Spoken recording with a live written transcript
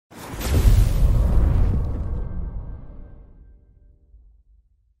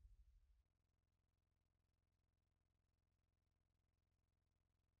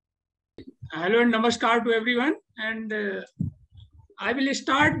Hello and namaskar to everyone. And I will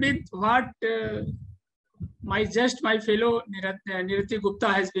start with what my fellow Nirati Gupta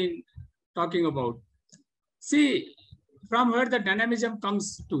has been talking about. See, from where the dynamism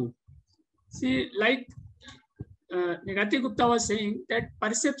comes to. See, like Nirati Gupta was saying, that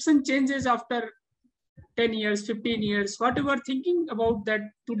perception changes after 10 years, 15 years, whatever thinking about that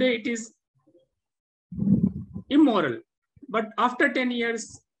today it is immoral. But after 10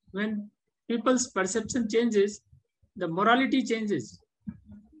 years, when people's perception changes, the morality changes.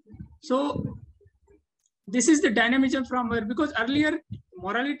 So this is the dynamism from where, because earlier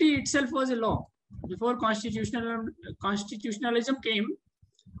morality itself was a law. Before constitutionalism came,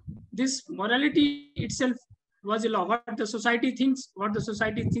 this morality itself was a law. What the society thinks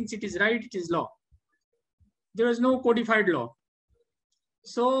it is right, it is law. There was no codified law.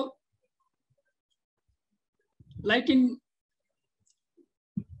 So like in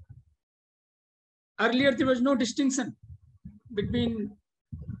earlier, there was no distinction between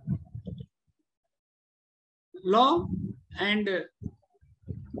law and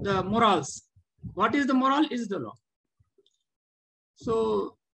the morals. What is the moral is the law.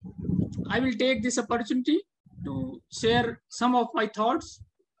 So I will take this opportunity to share some of my thoughts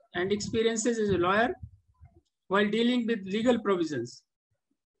and experiences as a lawyer while dealing with legal provisions.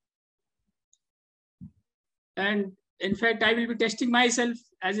 And in fact, I will be testing myself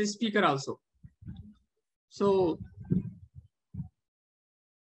as a speaker also. So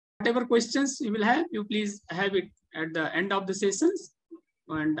whatever questions you will have, you please have it at the end of the sessions,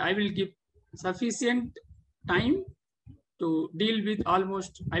 and I will give sufficient time to deal with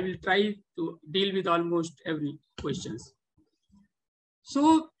almost, I will try to deal with almost every questions.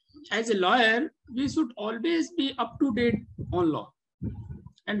 So as a lawyer, we should always be up to date on law,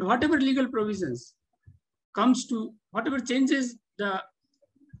 and whatever legal provisions comes to, whatever changes, the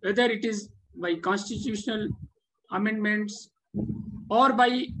whether it is by constitutional amendments or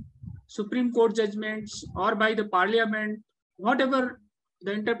by Supreme Court judgments or by the parliament, whatever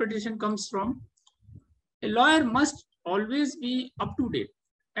the interpretation comes from, a lawyer must always be up to date.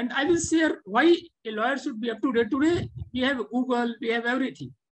 And I will share why a lawyer should be up to date. Today, we have Google, we have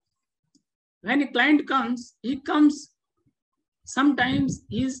everything. When a client comes, he comes, sometimes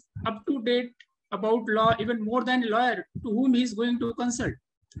he is up to date about law even more than a lawyer to whom he is going to consult.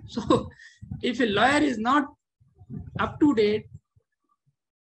 So if a lawyer is not up to date,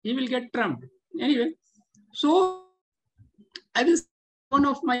 he will get trumped. Anyway, so I will one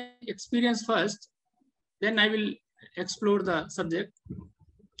of my experience first, then I will explore the subject.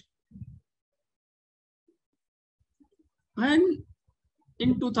 When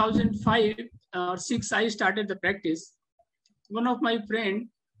in 2005 or 6 I started the practice, one of my friend,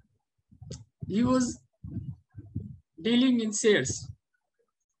 he was dealing in shares.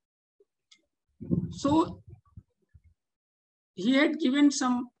 So he had given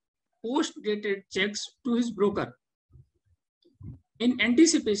some post-dated checks to his broker in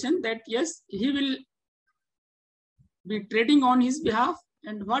anticipation that yes, he will be trading on his behalf,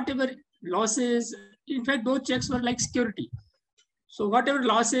 and whatever losses, in fact, those checks were like security. So whatever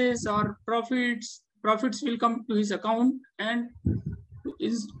losses or profits will come to his account, and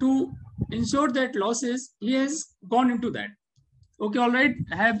is to ensure that losses, he has gone into that. Okay, all right,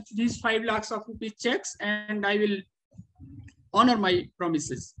 I have these 5 lakhs of rupees checks and I will honor my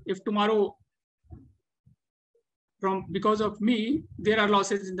promises. If tomorrow, because of me, there are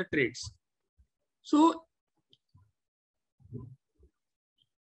losses in the trades. So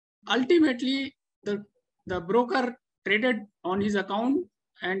ultimately, the broker traded on his account,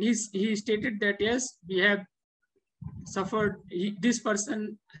 and he stated that yes, we have suffered, this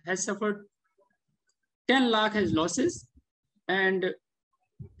person has suffered 10 lakh as losses, and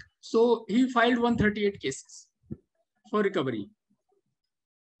so he filed 138 cases for recovery.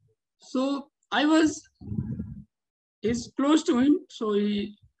 So I was close to him, so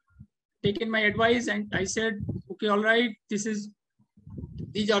he taken my advice, and I said, okay, all right, these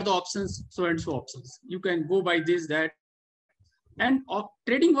are the options, so and so options. You can go by this, that. And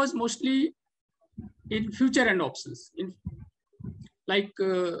trading was mostly in future and options. Like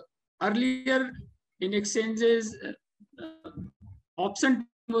earlier in exchanges, option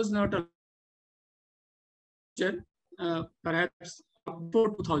was not a future, perhaps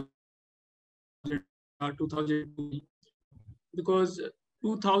before 2000 or 2002, because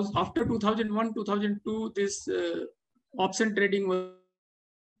after 2001, 2002, this option trading was.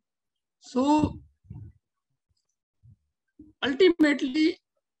 So ultimately,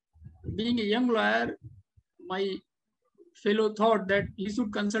 being a young lawyer, my fellow thought that he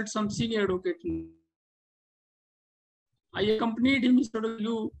should consult some senior advocate. I accompanied him. He said,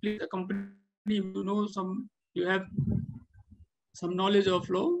 you please accompany you know you have some knowledge of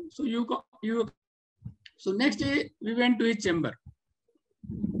law. So so next day we went to his chamber.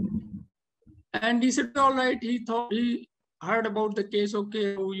 And he said, all right, he heard about the case,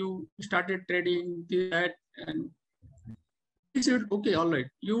 okay, how you started trading, that, and he said, okay, all right,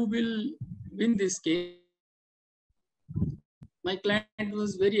 you will win this case. My client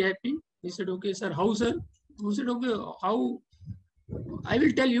was very happy. He said, okay, sir, how, sir? He said, okay, how? I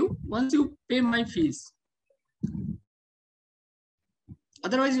will tell you once you pay my fees.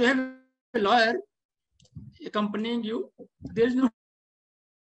 Otherwise, you have a lawyer accompanying you. There is no,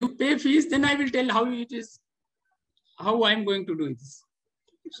 you pay fees, then I will tell how it is, how I'm going to do this.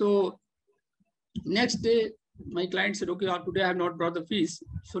 So next day, my client said, okay, today I have not brought the fees.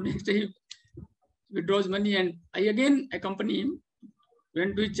 So next day he withdraws money and I again accompany him,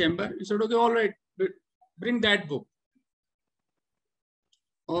 went to his chamber. He said, okay, all right, bring that book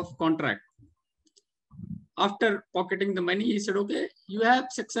of contract. After pocketing the money, he said, okay, you have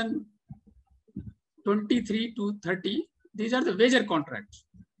section 23 to 30. These are the wager contracts.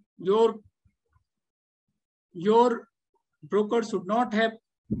 Your broker should not have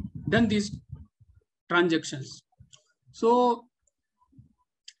done these transactions. So,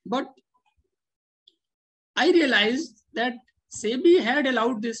 but I realized that SEBI had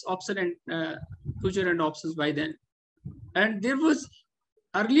allowed this option and future and options by then. And there was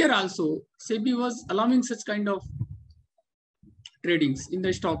earlier also, SEBI was allowing such kind of tradings in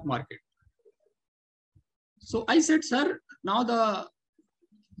the stock market. So I said, sir, now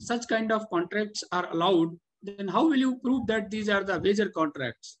such kind of contracts are allowed, then how will you prove that these are the wager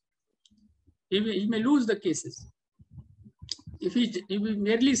contracts? He may lose the cases. If he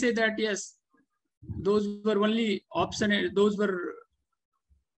merely say that, yes, those were only option, those were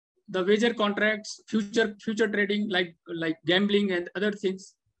the wager contracts, future trading, like gambling and other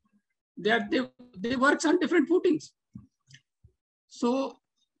things, they work on different footings. So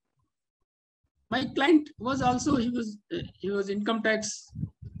my client was also, he was income tax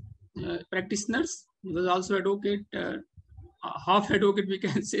practitioners. He was also advocate, half advocate we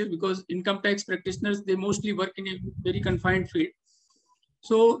can say, because income tax practitioners, they mostly work in a very confined field.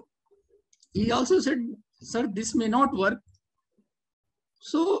 So he also said, sir, this may not work.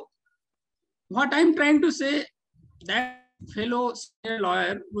 So what I'm trying to say, that fellow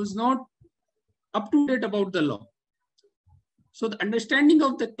lawyer was not up to date about the law. So the understanding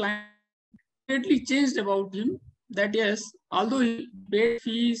of the client completely changed about him, that yes, although he paid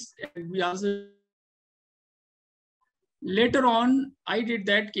fees, and we also later on I did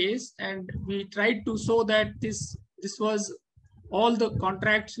that case and we tried to show that this was all the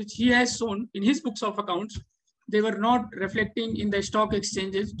contracts which he has shown in his books of accounts, they were not reflecting in the stock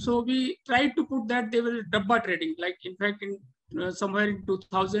exchanges. So we tried to put that they were dabba trading. Like in fact, in somewhere in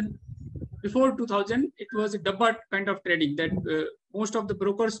 2000, before 2000, it was a dabba kind of trading, that most of the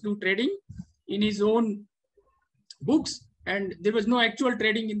brokers do trading in his own books, and there was no actual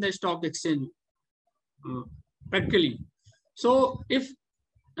trading in the stock exchange practically. So if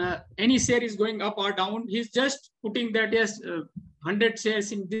any share is going up or down, he's just putting that, yes, 100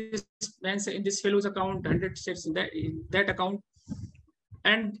 shares in this fellow's account, 100 shares in that account,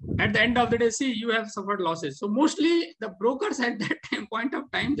 and at the end of the day, see, you have suffered losses. So mostly the brokers at that point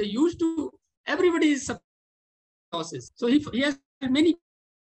of time, they used to, everybody is suffering losses. So he has many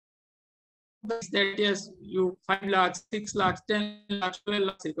that, yes, you 5 lakhs, 6 lakhs, 10 lakhs, 12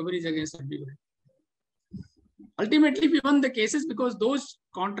 lakhs recoveries against everybody. Ultimately, we won the cases because those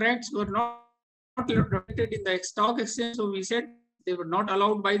contracts were not reflected in the stock exchange. So we said they were not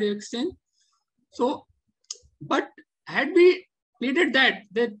allowed by the exchange. So, but had we pleaded that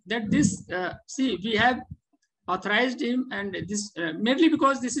this, see, we have authorized him, and this merely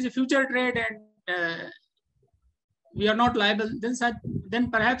because this is a future trade and we are not liable, then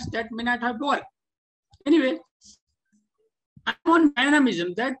perhaps that may not have worked. Anyway, I'm on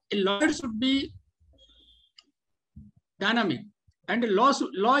dynamism, that a lawyer should be dynamic, and law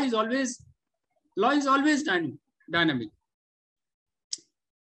is always dynamic.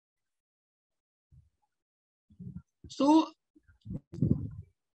 So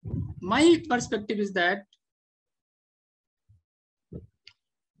my perspective is that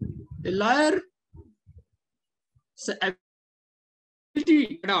a lawyer a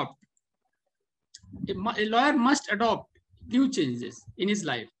lawyer must adopt new changes in his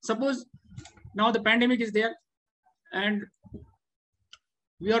life. Suppose now the pandemic is there and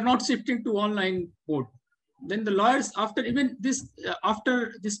we are not shifting to online mode, then the lawyers, after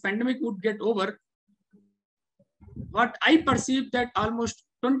this pandemic would get over, what I perceive that almost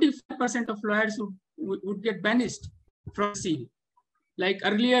 25% of lawyers would get banished from the scene. Like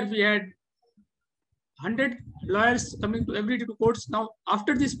earlier we had 100 lawyers coming to every day to courts. Now,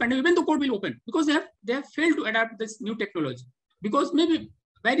 after this pandemic, when the court will open, because they have failed to adapt this new technology, because maybe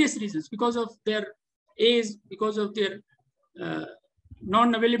various reasons, because of their age, because of their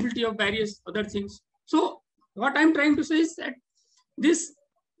non-availability of various other things. So what I'm trying to say is that this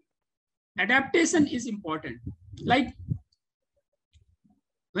adaptation is important. Like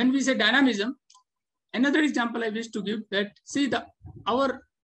when we say dynamism, another example I wish to give, that see our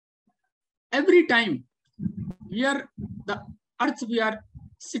every time the earth we are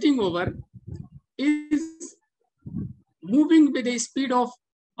sitting over is moving with a speed of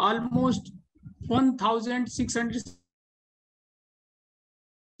almost 1,670.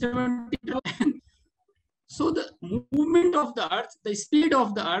 So the movement of the earth, the speed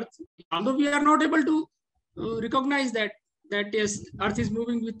of the earth, although we are not able to recognize that yes, earth is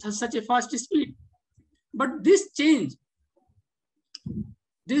moving with such a fast speed, but this change,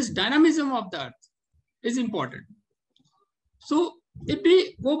 this dynamism of the earth is important. So if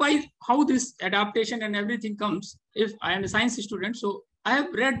we go by how this adaptation and everything comes, if I am a science student, so we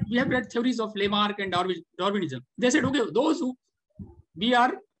have read theories of Lamarck and Darwinism. They said, okay, we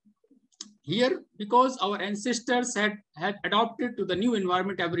are here because our ancestors had adopted to the new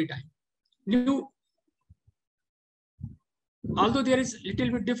environment every time. Although there is little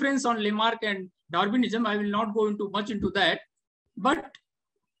bit difference on Lamarck and Darwinism, I will not go much into that. But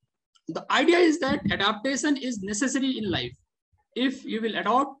the idea is that adaptation is necessary in life. If you will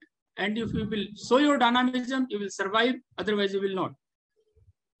adopt and if you will show your dynamism, you will survive, otherwise you will not.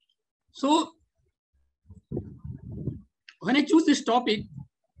 So when I choose this topic,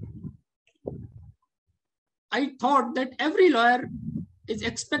 I thought that every lawyer is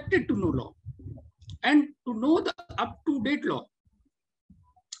expected to know law and to know the up-to-date law.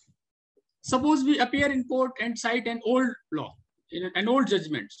 Suppose we appear in court and cite an old law, an old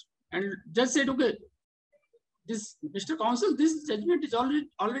judgment, and just said, okay, this Mr. Counsel, this judgment is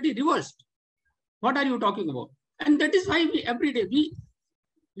already reversed. What are you talking about? And that is why every day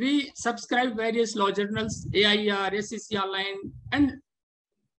we subscribe various law journals, AIR, SEC Online, and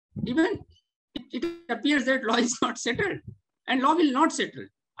even it appears that law is not settled, and law will not settle.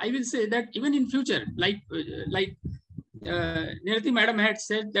 I will say that even in future, like Nirati madam had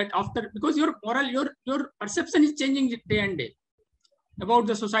said that after, because your moral, your perception is changing day and day about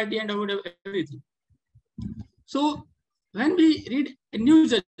the society and about everything. So when we read new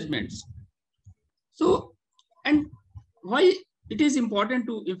judgments, so, and why it is important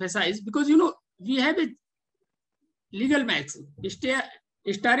to emphasize, because we have a legal maxim, stare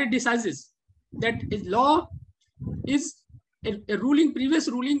decisis, that is law is a ruling, previous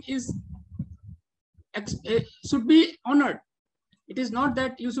ruling is should be honored. It is not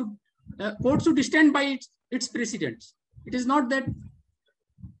that you should court should stand by its precedents. It is not that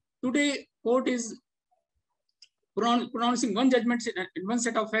today court is pronouncing one judgment in one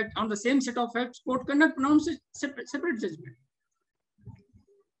set of facts, on the same set of facts court cannot pronounce a separate judgment.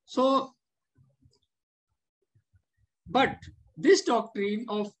 So, but this doctrine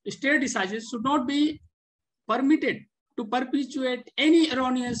of stare decisis should not be permitted to perpetuate any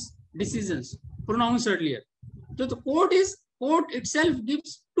erroneous decisions pronounced earlier. So the court itself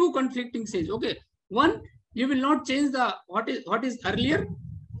gives two conflicting says. Okay, one, you will not change the what is earlier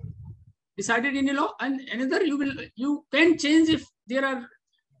decided in a law, and another you can change if there are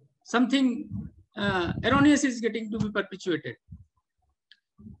something erroneous is getting to be perpetuated.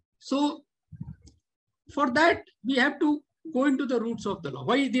 So for that we have to go into the roots of the law.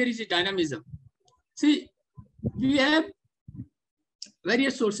 Why there is a dynamism? See, we have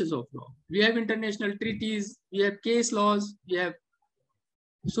various sources of law. We have international treaties, we have case laws, we have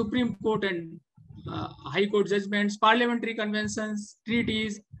Supreme Court and High Court judgments, parliamentary conventions,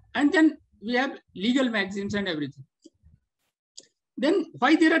 treaties, and then we have legal maxims and everything. Then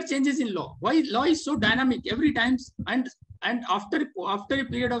why there are changes in law? Why law is so dynamic every time, and after a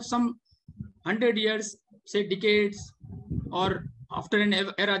period of some 100 years, say decades, or after an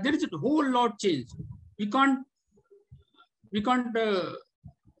era, there is a whole lot change. We can't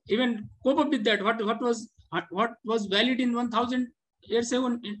even cope up with that. What was valid in 1,000 years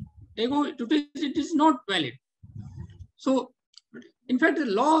ago, today it is not valid. So, in fact, the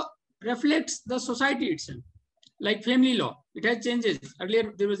law reflects the society itself. Like family law, it has changes.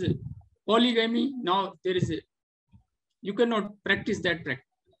 Earlier there was a polygamy. Now there is you cannot practice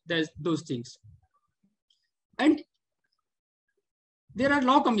those things. And there are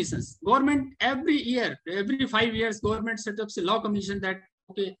law commissions. Government every year, every 5 years, government sets up a law commission that,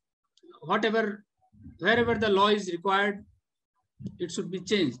 okay, wherever the law is required, it should be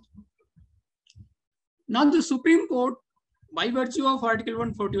changed. Now the Supreme Court by virtue of Article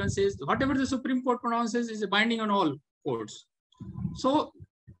 141 says, whatever the Supreme Court pronounces is binding on all courts. So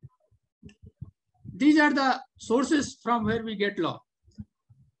these are the sources from where we get law.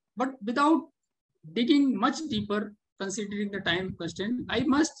 But without digging much deeper, considering the time constraint, I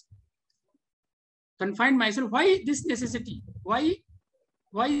must confine myself. Why this necessity? Why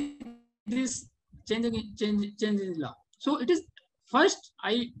this change in law? So it is, first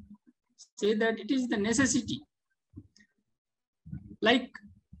I say that it is the necessity. Like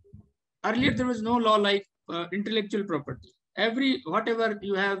earlier, there was no law like intellectual property. Whatever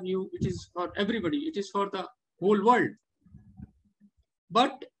you have, it is for everybody. It is for the whole world.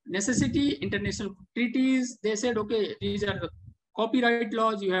 But necessity, international treaties, they said, okay, these are the copyright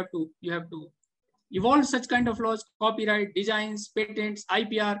laws. You have to evolve such kind of laws, copyright, designs, patents,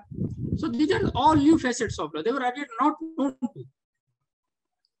 IPR. So these are all new facets of law. They were earlier not known to.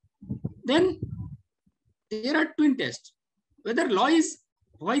 Then there are twin tests. Whether law is,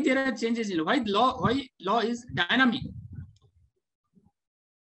 why there are changes in law, why law is dynamic.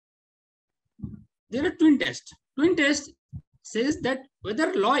 There are twin tests. Twin test says that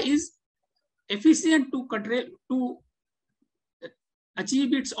whether law is efficient to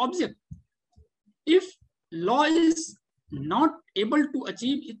achieve its object. If law is not able to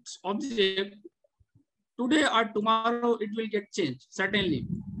achieve its object, today or tomorrow it will get changed, certainly.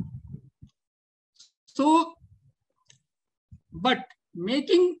 So, but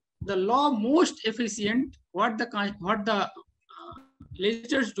making the law most efficient, what the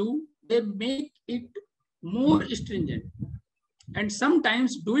legislators do, they make it more stringent. And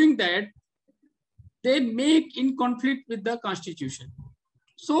sometimes doing that, they make in conflict with the Constitution.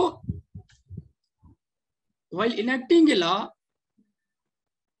 So, while enacting a law,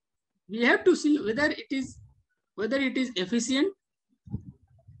 we have to see whether it is efficient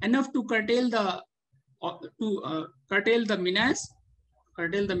enough to curtail the menace,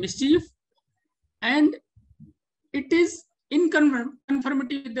 curtail the mischief, and it is in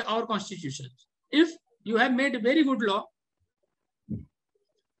conformity with our Constitution. If you have made a very good law,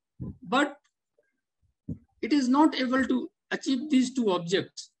 but it is not able to achieve these two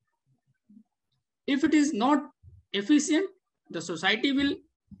objects, if it is not efficient, the society will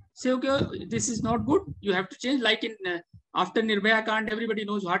say, okay, this is not good, you have to change. Like in after Nirbhaya Kand, everybody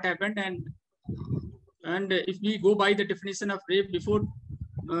knows what happened, and if we go by the definition of rape before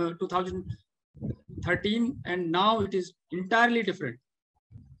 2013 and now, it is entirely different.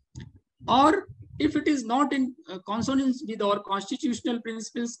 Or if it is not in consonance with our constitutional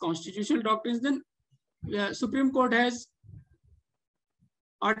principles, constitutional doctrines, then Supreme Court has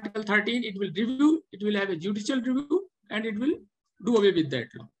Article 13, it will review, it will have a judicial review, and it will do away with that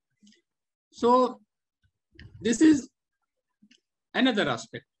law. So this is another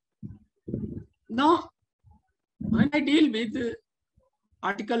aspect. Now, when I deal with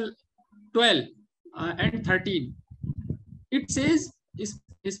Article 12 and 13, it says,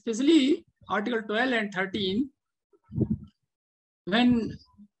 especially Article 12 and 13, when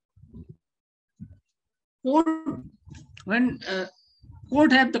court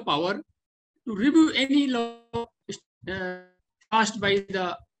have the power to review any law passed by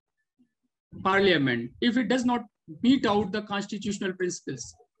the Parliament if it does not meet out the constitutional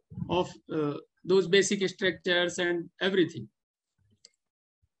principles of those basic structures and everything.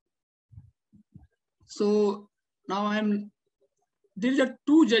 So now there are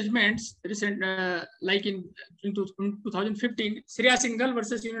two judgments recent, like in 2015, Srivastava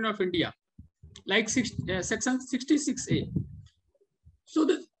versus Union of India, like section 66A. So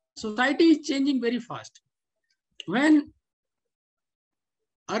the society is changing very fast. When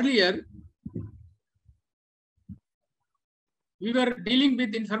earlier we were dealing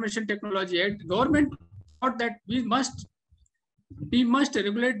with Information Technology Act, government thought that we must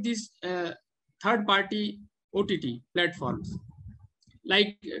regulate these third-party OTT platforms.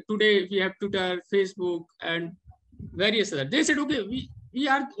 Like today we have Twitter, Facebook, and various other. They said, okay, we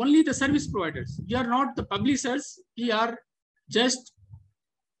are only the service providers. We are not the publishers.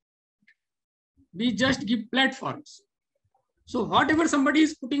 We just give platforms. So whatever somebody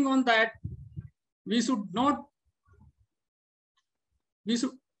is putting on that, we should not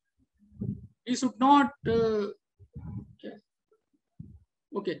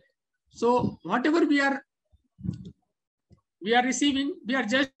okay. So whatever we are receiving, we are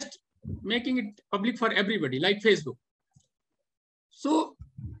just making it public for everybody, like Facebook. So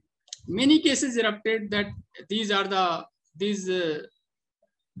many cases erupted that these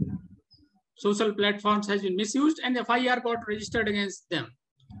social platforms has been misused, and FIR got registered against them.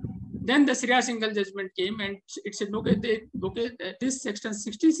 Then the Sriya Singhal judgment came and it said, okay, this section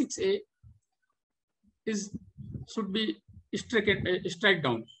 66A should be strike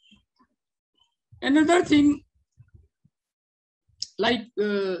down. Another thing, like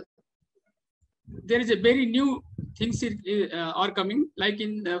there is a very new things are coming. Like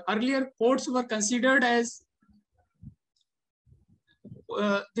in earlier, courts were considered as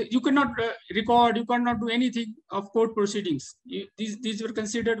you cannot record, you cannot do anything of court proceedings. These were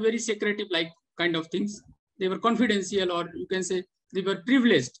considered very secretive, like kind of things. They were confidential, or you can say they were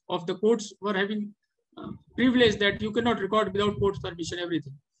privileged. Of the courts were having privilege that you cannot record without court's permission,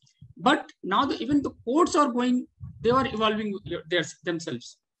 everything. But now even the courts are going, they are evolving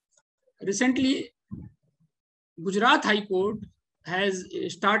themselves. Recently, Gujarat High Court has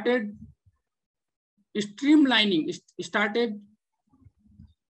started streamlining, started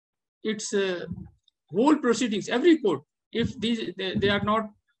its whole proceedings. Every court, if they are not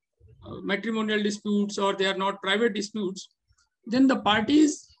matrimonial disputes or they are not private disputes, then the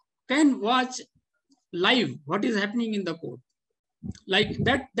parties can watch live what is happening in the court. Like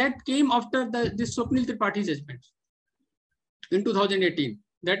that came after this Swapnil Tripathi judgment in 2018.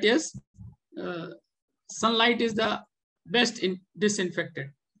 That is, sunlight is the best in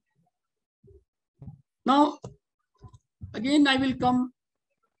disinfectant. Now, again, I will come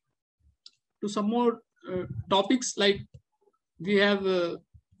to some more topics. Like we have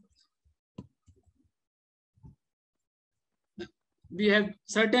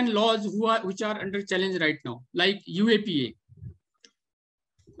certain laws which are under challenge right now, like UAPA,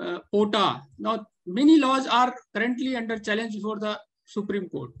 POTA. Now, many laws are currently under challenge before the Supreme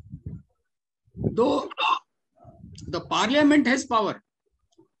Court. Though the Parliament has power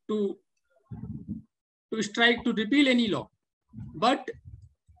to strike, to repeal any law, but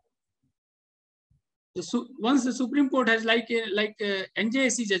once the Supreme Court has like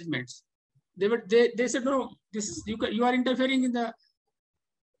NJSC judgments, they said no, this you are interfering in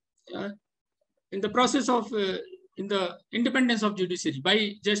the process of in the independence of judiciary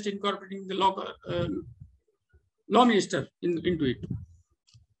by just incorporating the law minister into it.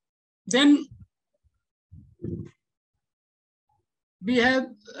 Then we have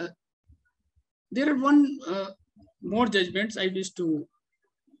there are one more judgments I wish to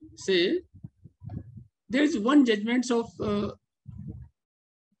say. There is one judgment of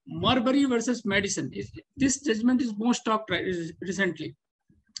Marbury versus Madison. This judgment is most talked recently.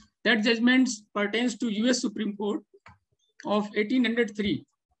 That judgment pertains to US Supreme Court of 1803.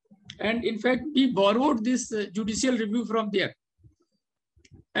 And in fact, we borrowed this judicial review from there.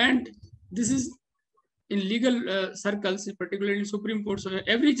 And this is in legal circles, particularly in Supreme Court. So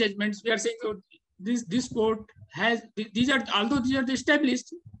every judgment, we are saying this court has, although these are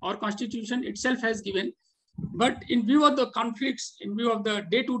established, our constitution itself has given, but in view of the conflicts, in view of the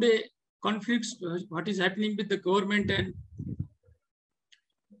day-to-day conflicts, what is happening with the government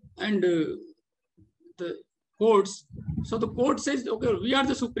and the courts. So the court says, okay, we are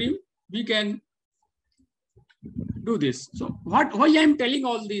the supreme, we can do this. So why I am telling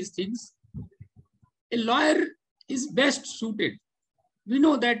all these things? A lawyer is best suited. We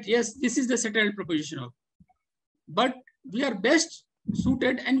know that, yes, this is the settled proposition of, but we are best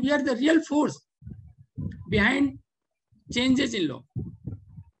suited and we are the real force behind changes in law.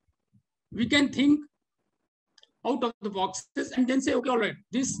 We can think out of the boxes and then say, okay, all right,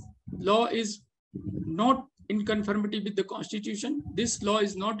 this law is not in conformity with the constitution. This law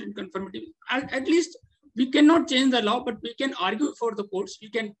is not in conformity. At least we cannot change the law, but we can argue for the courts.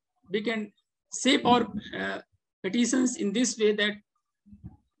 We can shape our petitions in this way that,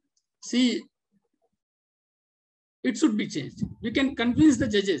 see, it should be changed. We can convince the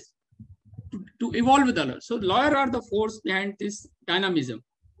judges to evolve with the law. So lawyers are the force behind this dynamism.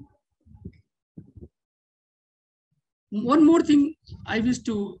 One more thing I wish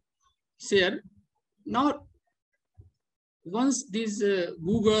to share. Now, once these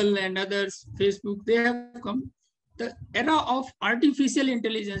Google and others, Facebook, they have come, the era of artificial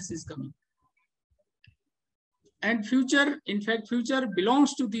intelligence is coming. And future, in fact, future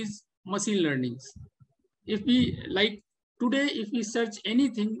belongs to these machine learnings. If we, like today, if we search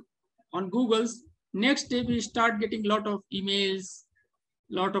anything on Google's, next day we start getting a lot of emails,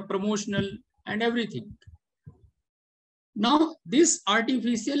 lot of promotional and everything. Now, this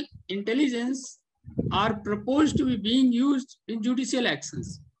artificial intelligence are proposed to be being used in judicial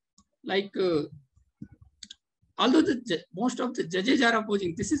actions. Like, although most of the judges are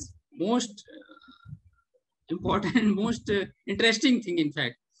opposing, this is most important, most interesting thing, in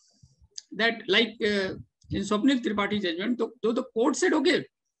fact, that like in Swapnil Tripathi judgment, though the court said, okay,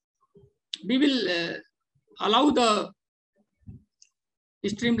 we will allow the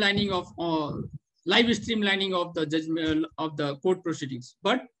streamlining of live streamlining of the judgment of the court proceedings,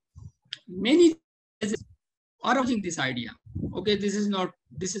 but many judges are opposing this idea. Okay, this is not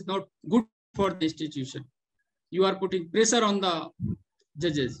good for the institution. You are putting pressure on the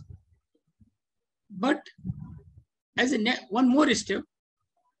judges. But as one more step,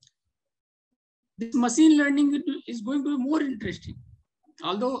 this machine learning is going to be more interesting.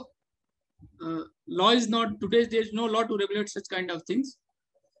 Although law is not today, there's no law to regulate such kind of things,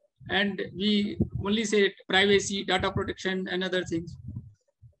 and we only say privacy, data protection, and other things.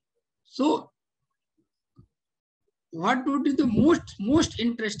 So, what would be the most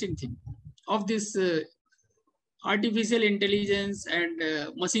interesting thing of this artificial intelligence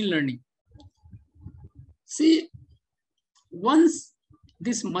and machine learning? See, once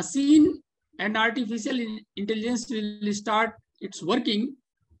this machine and artificial intelligence will start its working,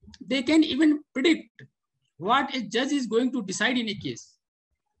 they can even predict what a judge is going to decide in a case.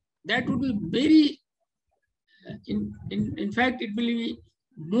 That would be very, in fact, it will be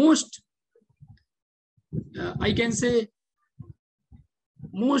most, I can say,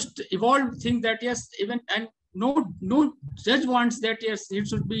 most evolved thing that yes, even, and no judge wants that yes, it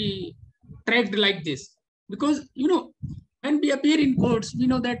should be tracked like this. Because, you know, when we appear in courts, we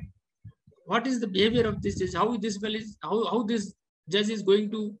know that what is the behavior of this judge, how this judge is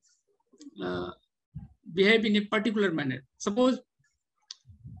going to behave in a particular manner. Suppose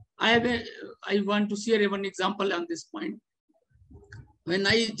I want to share one example on this point. When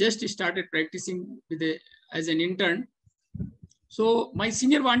I just started practicing as an intern, so my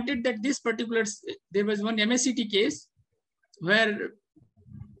senior wanted that this particular, there was one MSCT case where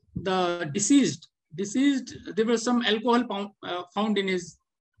the deceased, there was some alcohol found in his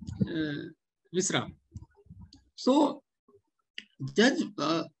viscera. So judge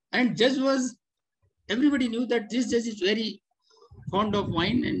was, everybody knew that this judge is very fond of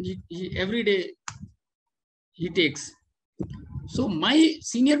wine, and he every day he takes. So my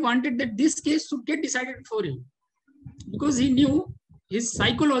senior wanted that this case should get decided for him, because he knew his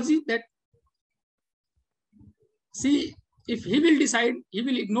psychology that, see, if he will decide, he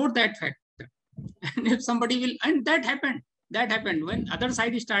will ignore that factor. And if somebody will, and that happened when other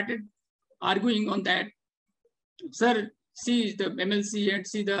side started arguing on that. Sir, see the MLC and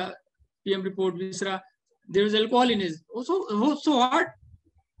see the PM report, viscera, there was alcohol in his. So what?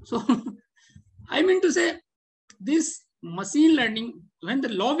 So I mean to say, this machine learning, when the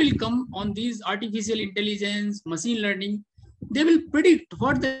law will come on these artificial intelligence, machine learning, they will predict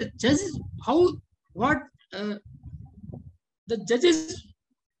what the judges, the judges'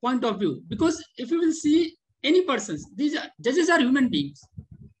 point of view. Because if you will see any persons, these judges are human beings.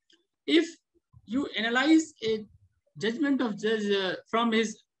 If you analyze a judgment of judge from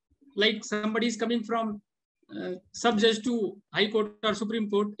his, like somebody is coming from sub-judge to High Court or Supreme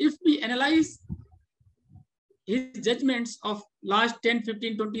Court, if we analyze his judgments of last 10,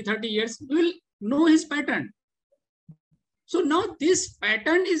 15, 20, 30 years, we will know his pattern. So now this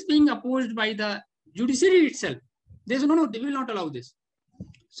pattern is being opposed by the judiciary itself. They say, no, they will not allow this.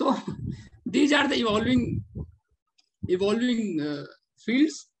 So these are the evolving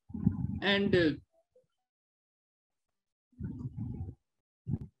fields, and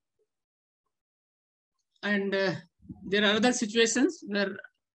there are other situations where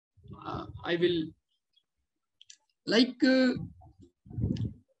I will like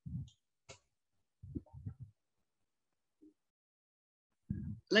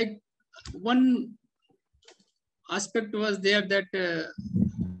one aspect was there, that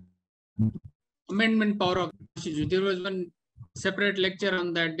amendment power of the Constitution. There was one separate lecture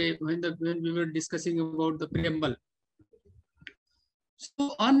on that day when we were discussing about the preamble.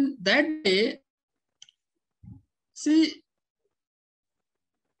 So on that day, see,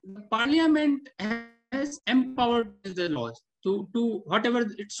 the Parliament has empowered the laws to whatever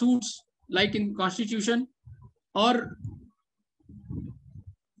it suits, like in Constitution or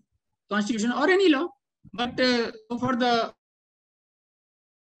any law. But for the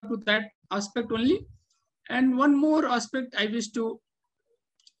to that aspect only. And one more aspect I wish to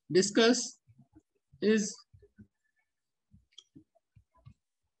discuss is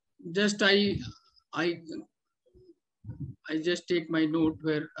just I just take my note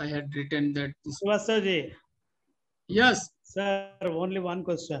where I had written that. Srivastava. Yes. Sir, only one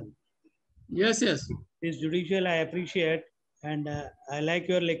question. Yes. This judicial I appreciate, and I like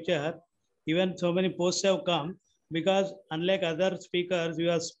your lecture. Even so many posts have come, because unlike other speakers, you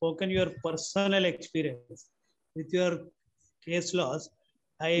have spoken your personal experience with your case laws.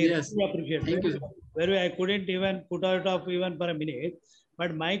 I really appreciate it. Where I couldn't even put out of even for a minute.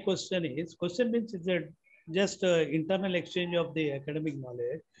 But my question means it's just internal exchange of the academic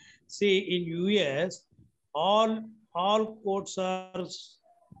knowledge. See, in US, all courts are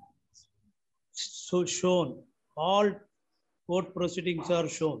so shown all court proceedings are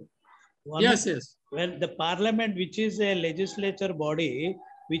shown. One, Yes, yes. when the parliament, which is a legislature body,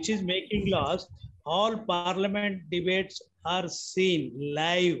 which is making laws, all parliament debates are seen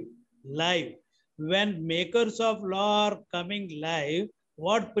live. When makers of law are coming live,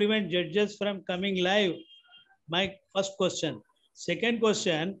 what prevents judges from coming live? My first question. Second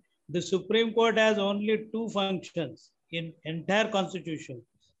question, the Supreme Court has only two functions in entire constitution.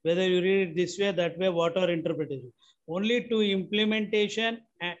 Whether you read it this way, that way, what or interpretation. Only two: implementation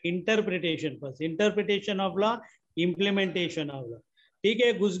and interpretation. First, interpretation of law, implementation of law. ठीक है,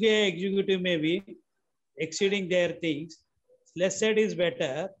 घुस गए executive में भी, exceeding their things. Less said is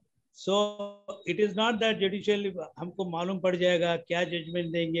better. So it is not that judicial हमको मालूम पड़ जाएगा क्या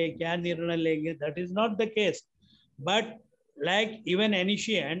judgment देंगे, क्या निर्णय लेंगे. That is not the case. But like even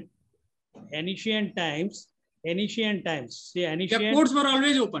ancient times, see, ancient, The courts were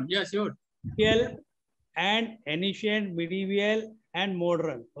always open. Yes, sure. And ancient, medieval, and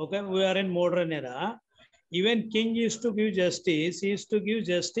modern. Okay, we are in modern era. Even king used to give justice. He used to give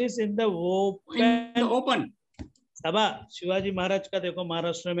justice in the open. Sabha, Shivaji Maharaj का देखो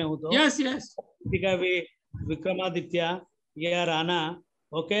महाराष्ट्र में हो तो. Yes, yes. Vikramaditya, yeah, Rana.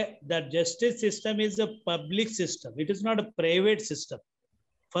 Okay, the justice system is a public system. It is not a private system.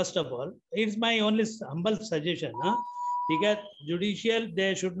 First of all, it's my only humble suggestion. Judicial,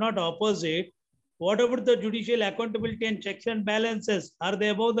 they should not oppose it. What about the judicial accountability and checks and balances? Are they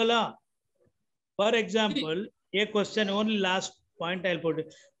above the law? For example, a question, only last point I'll put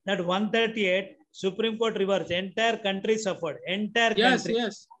it, that 138 Supreme Court reversed, entire country suffered. Entire country.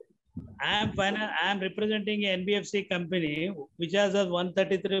 Yes. I am representing an NBFC company which has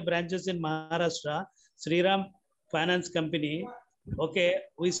 133 branches in Maharashtra, Sriram Finance Company. Okay,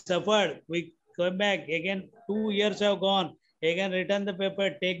 we suffered. We come back again. 2 years have gone. Again, return the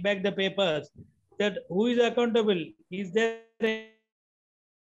paper, take back the papers. That who is accountable? Is there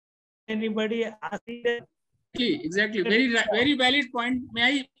anybody asking them? Exactly. Very valid point.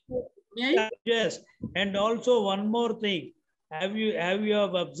 May I? Yes. And also one more thing. Have you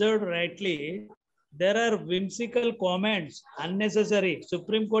observed rightly? There are whimsical comments, unnecessary.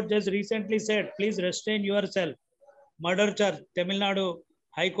 Supreme Court just recently said, please restrain yourself. Murder charge, Tamil Nadu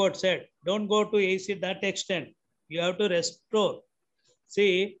High Court said, don't go to AC that extent. You have to restore.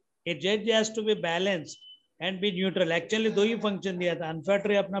 See, a judge has to be balanced and be neutral. Actually, दो ही function दिया था.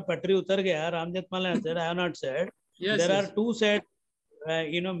 Unfairly अपना पटरी उतर गया. Ramjet Malan said, I have not said. Yes, there are two sets,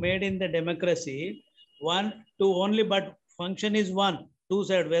 made in the democracy. One, two only, but function is one. Two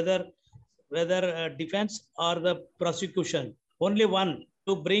said whether defense or the prosecution. Only one,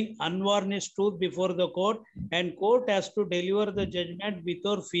 to bring unvarnished truth before the court, and court has to deliver the judgment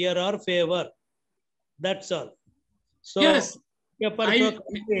without fear or favor. That's all. So yes,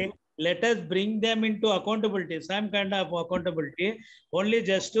 let us bring them into accountability, some kind of accountability. Only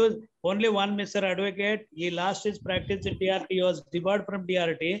justice, only one Mr. Advocate, he lost his practice in DRT, he was debarred from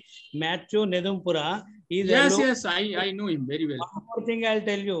DRT. Matthew Nedumpura. Yes, I know him very well. One more thing I'll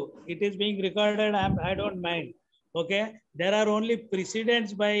tell you, it is being recorded, I don't mind. Okay, there are only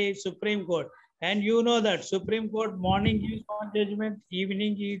precedents by Supreme Court, and you know that Supreme Court morning gives one judgment,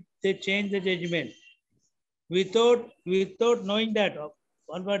 evening they change the judgment. Without knowing that,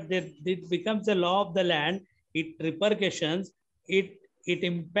 but it becomes the law of the land. It repercussions. It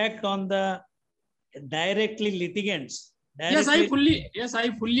impact on the directly litigants. Directly. Yes,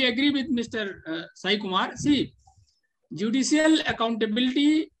 I fully agree with Mr. Sai Kumar. See, judicial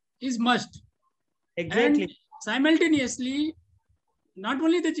accountability is must. Exactly. And simultaneously, not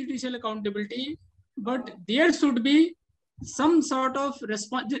only the judicial accountability, but there should be some sort of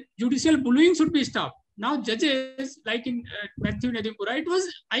response. Judicial bullying should be stopped. Now, judges, like in Matthew Nedimpura,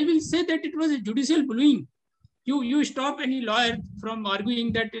 I will say that it was a judicial bullying. You stop any lawyer from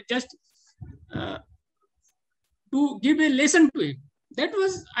arguing that just to give a lesson to him. That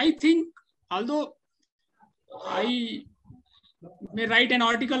was, I think, although I may write an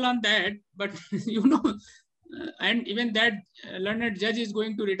article on that, but and even that learned judge is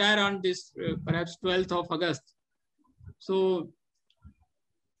going to retire on this perhaps 12th of August. So,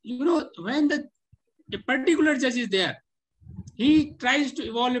 when a particular judge is there, he tries to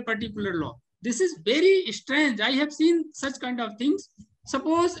evolve a particular law. This is very strange. I have seen such kind of things.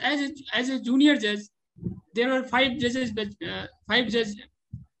 Suppose as a junior judge, there are 5 judges,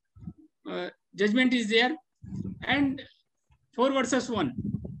 judgment is there, and 4 versus 1.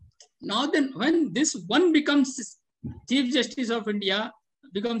 Now then, when this one becomes Chief Justice of India,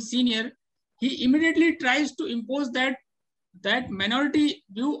 becomes senior, he immediately tries to impose that minority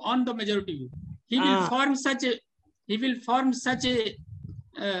view on the majority view. He will form such a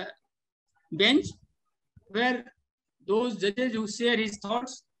bench where those judges who share his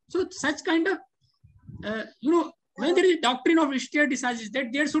thoughts. So such kind of, when there is doctrine of stare decisis,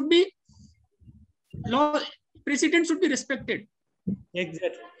 that there should be law, precedent should be respected.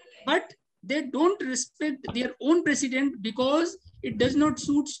 Exactly. But they don't respect their own precedent because it does not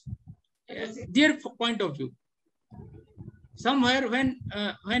suit their point of view. Somewhere when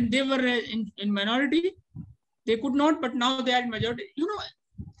they were in minority, they could not, but now they are in majority.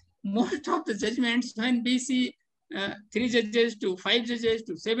 Most of the judgments, when we see 3 judges to 5 judges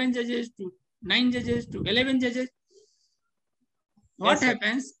to 7 judges to 9 judges to 11 judges, what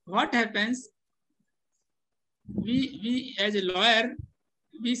happens? We as a lawyer,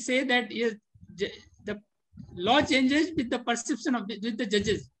 we say that yes, the law changes with the perception of with the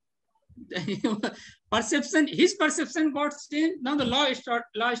judges. His perception got changed. Now the law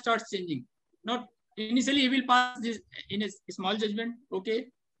starts changing. Not initially he will pass this in a small judgment. Okay,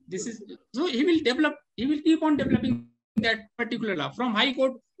 this is so he will develop. He will keep on developing that particular law from high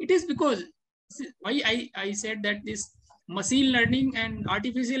court. It is because why I said that this machine learning and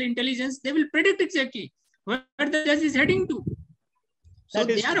artificial intelligence, they will predict exactly where the judge is heading to. So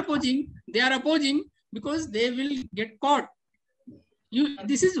they are opposing because they will get caught.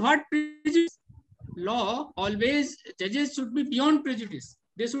 This is what prejudice. Law always, judges should be beyond prejudice.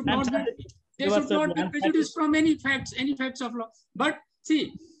 They should not be prejudiced from any facts of law. But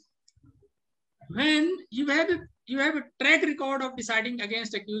see, when you have a track record of deciding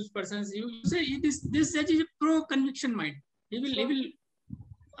against accused persons, you say this judge is a pro conviction mind.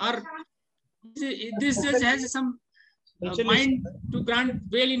 This judge has some mind to grant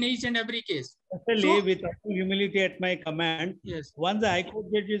bail in each and every case. Especially with humility at my command, yes. Once the High Court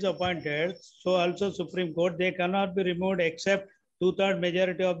judge is appointed, so also Supreme Court, they cannot be removed except 2/3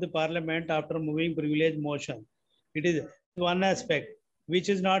 majority of the Parliament after moving privilege motion. It is one aspect which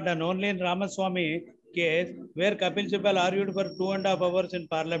is not done. Only in Ramaswamy case, where Kapil Sibal argued for 2.5 hours in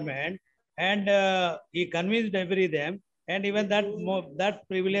Parliament, and he convinced everything, and even that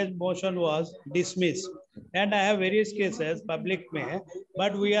privilege motion was dismissed. And I have various cases, public may,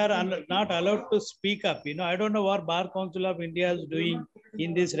 but we are not allowed to speak up. I don't know what Bar Council of India is doing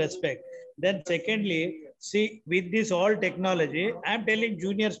in this respect. Then secondly, see, with this all technology, I'm telling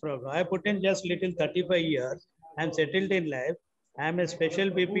juniors program, I put in just little 35 years, I'm settled in life. I'm a special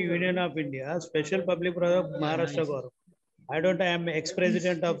BP Union of India, special public product Maharashtra government. I don't, I am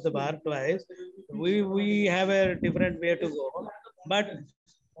ex-president of the bar twice. We have a different way to go. But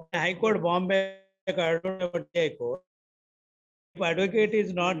High Court Bombay, I don't know what High Court. If advocate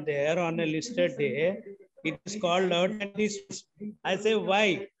is not there on a listed day, it is called out and this. I say,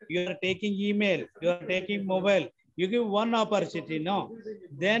 why? You are taking email, you are taking mobile. You give one opportunity, no?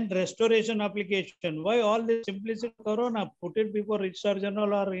 Then restoration application. Why all this simplicity corona? Put it before Registrar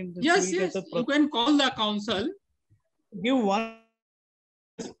General or in the yes. You can call the council. Give one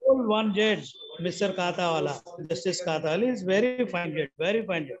judge, Mr. Katawala, Justice Katawala is very fine judge, very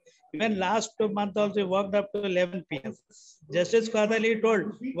fine judge. Even last month also he worked up to 11 p.m. Justice Katawala told,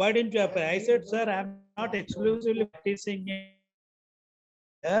 why didn't you apply? I said, sir, I'm not exclusively practicing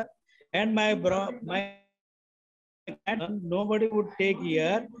here, and nobody would take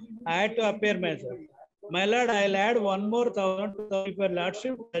here. I had to appear myself. My lord, I'll add one more 1,000 to your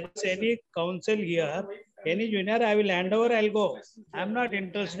lordship. Any counsel here, any junior, I will hand over, I'll go. I'm not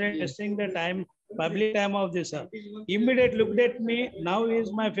interested in wasting the time, public time of this. Immediately looked at me. Now he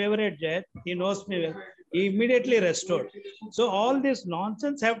is my favorite judge. He knows me well. He immediately restored. So all this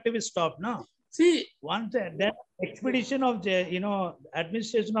nonsense have to be stopped now. See, once that expedition of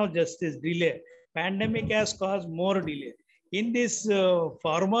administration of justice delay, pandemic has caused more delay. In these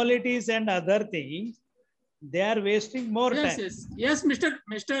formalities and other things, they are wasting more time. Yes,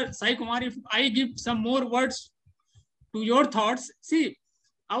 Mr. Sai Kumar, if I give some more words to your thoughts, see,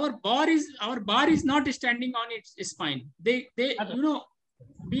 our bar is not standing on its spine.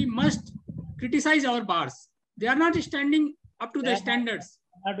 We must criticize our bars. They are not standing up to the standards.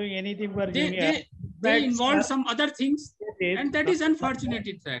 Not doing anything for they involve some other things, and that is unfortunate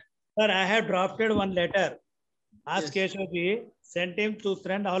in fact. Sir, I have drafted one letter. Ask Keshavji, send him to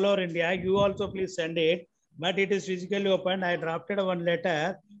friend all over India. You also please send it. But it is physically opened. I drafted one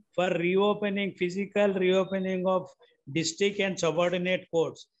letter for physical reopening of district and subordinate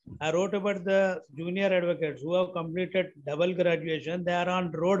courts. I wrote about the junior advocates who have completed double graduation. They are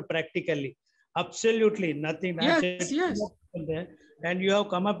on road practically. Absolutely nothing. Yes. And you have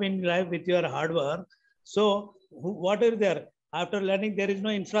come up in life with your hard work. So what is there? After learning, there is no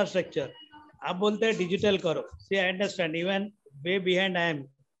infrastructure. Ab bolte digital karo. See, I understand. Even way behind I am.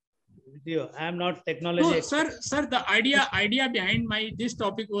 With you. I am not technology. No, sir. The idea behind this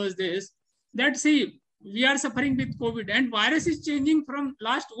topic was this: that see, we are suffering with COVID, and virus is changing from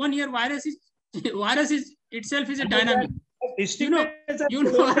last 1 year. Virus is itself is a dynamic. You know,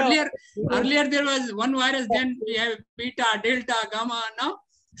 earlier there was one virus, then we have beta, delta, gamma. Now,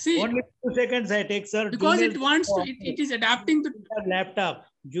 see, only 2 seconds I take, sir. Because it wants to, it is adapting to laptop.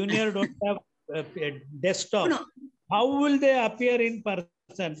 Junior don't have a desktop. No. How will they appear in person?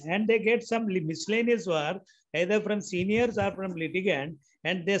 And they get some miscellaneous work either from seniors or from litigant,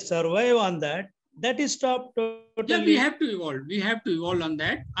 and they survive on that. That is stopped totally. Yeah, we have to evolve. We have to evolve on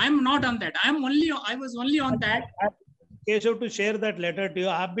that. I'm not on that. I was only on that. Keshav, to share that letter to you,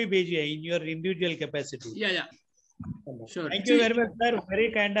 आप भी भेजिए in your individual capacity. Yeah. Sure. Thank you very much, sir.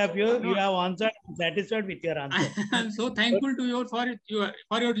 Very kind of you. You have answered. I'm satisfied with your answer. I'm so thankful to you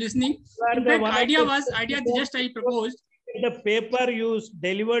for your listening. In fact, idea just I proposed. The paper you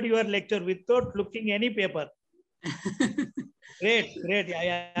delivered your lecture without looking any paper. Great.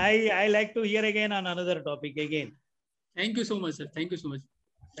 I like to hear again on another topic again. Thank you so much, sir. Thank you so much.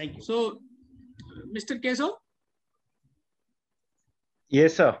 Thank you. So, Mr. Keshav?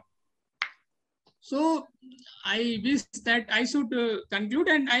 Yes, sir. So, I wish that I should conclude,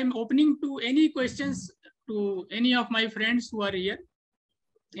 and I'm opening to any questions to any of my friends who are here.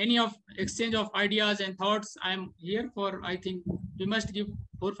 Any of exchange of ideas and thoughts. I'm here for, I think we must give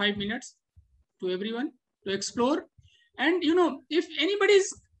 4 or 5 minutes to everyone to explore. And you know, if anybody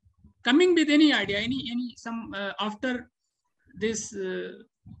is coming with any idea, after this,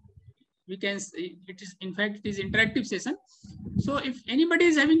 we can say it is, in fact, it is interactive session. So if anybody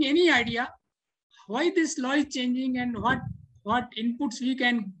is having any idea why this law is changing and what inputs we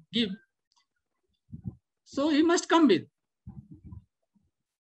can give, so he must come with.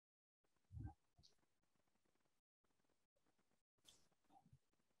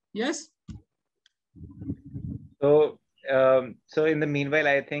 Yes. So in the meanwhile,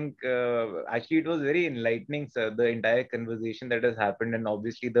 I think actually it was very enlightening, sir, the entire conversation that has happened, and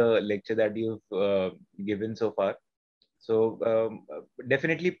obviously the lecture that you've given so far. So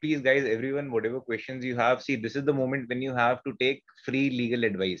definitely, please, guys, everyone, whatever questions you have, see, this is the moment when you have to take free legal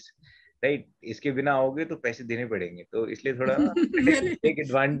advice, right? इसके बिना आओगे तो पैसे देने पड़ेंगे, तो इसलिए थोड़ा take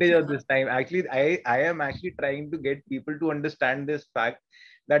advantage of this time. Actually, I am actually trying to get people to understand this fact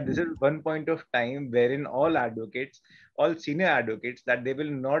that this is one point of time wherein all advocates, all senior advocates, that they will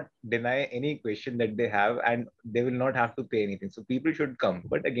not deny any question that they have, and they will not have to pay anything. So people should come.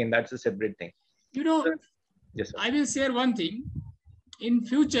 But again, that's a separate thing. You know, yes, sir. I will share one thing. In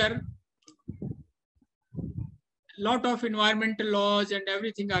future, lot of environmental laws and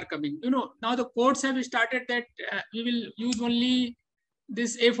everything are coming. You know, now the courts have started that we will use only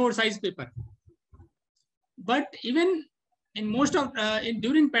this A4 size paper. But even in most of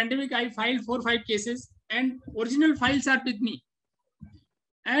during pandemic, I filed 4 or 5 cases, and original files are with me.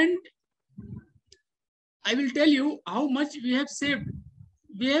 And I will tell you how much we have saved.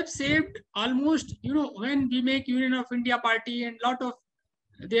 We have saved almost, you know, when we make Union of India party and lot of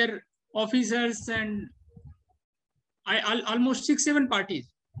their officers and almost 6-7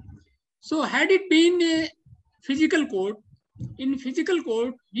 parties. So had it been a physical court, in physical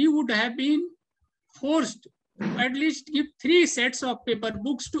court, we would have been forced to at least give 3 sets of paper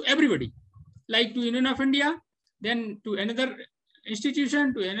books to everybody, like to Union of India, then to another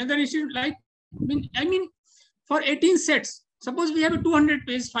institution, to another institution, like, I mean, for 18 sets. Suppose we have a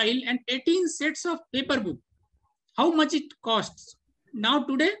 200-page file and 18 sets of paper book. How much it costs? Now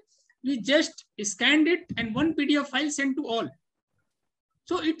today, we just scanned it and one PDF file sent to all.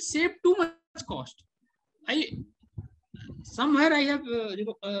 So it saved too much cost. Somewhere I have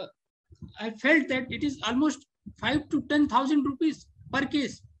I felt that it is almost 5,000 to 10,000 rupees per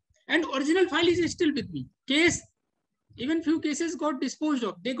case, and original file is still with me. Case, even few cases got disposed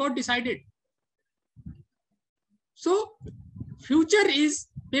of. They got decided. So future is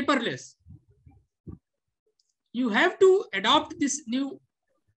paperless. You have to adopt this new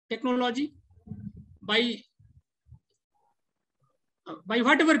technology by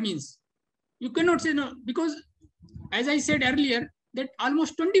whatever means. You cannot say no, because as I said earlier, that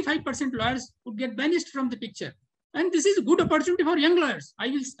almost 25% lawyers would get banished from the picture. And this is a good opportunity for young lawyers. I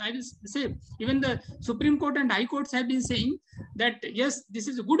will say, even the Supreme Court and High Courts have been saying that, yes, this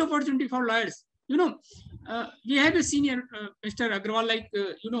is a good opportunity for lawyers. You know, we have a senior, Mr. Agrawal, like,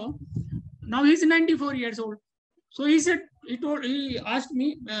 you know, now he's 94 years old. So he said, he asked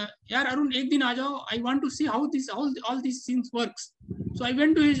me, Yaar Arun, ek din aa jao, I want to see how this all these things works. So I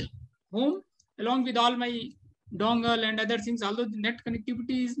went to his home along with all my dongle and other things, although the net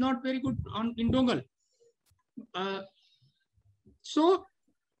connectivity is not very good in dongle. So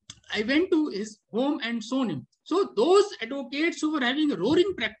I went to his home and shown him. So those advocates who were having a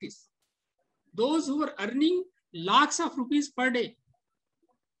roaring practice, those who were earning lakhs of rupees per day,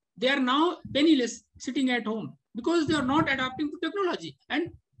 they are now penniless, sitting at home because they are not adapting to technology. And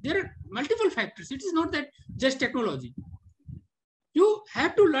there are multiple factors. It is not that just technology. You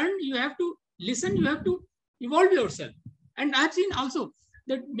have to learn, you have to listen, you have to evolve yourself. And I've seen also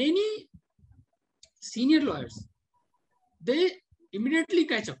that many senior lawyers, they immediately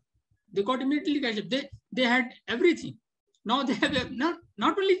catch up. They got immediately catch up. They had everything. Now they have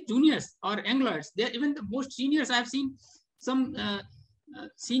not only juniors or young lawyers, they are even the most seniors. I have seen some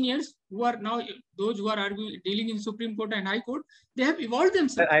seniors who are now, those who are dealing in Supreme Court and High Court, they have evolved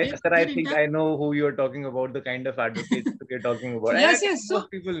themselves. Sir, I think I know who you are talking about, the kind of advocates you're talking about. Yes, and yes.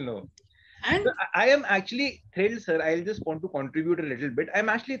 Most people know. And so I am actually thrilled, sir. I'll just want to contribute a little bit. I'm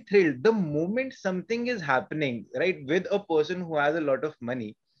actually thrilled. The moment something is happening, right, with a person who has a lot of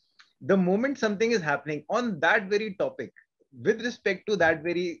money, the moment something is happening on that very topic, with respect to that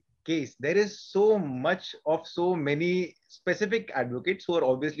very case, there is so much of so many specific advocates who are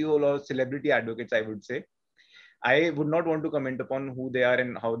obviously all are celebrity advocates, I would say. I would not want to comment upon who they are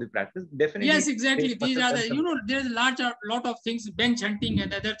and how they practice. Definitely. Yes, exactly. These are the, there's a lot of things, bench hunting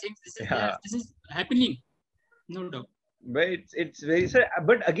and other things. This is happening. No doubt. But it's very, sir.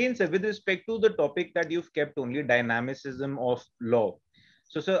 But again, sir, with respect to the topic that you've kept only, dynamicism of law.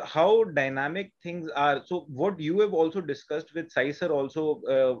 So, sir, how dynamic things are. So, what you have also discussed with Sai, sir, also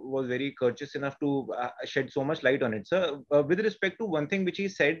was very courteous enough to shed so much light on it, sir. With respect to one thing which he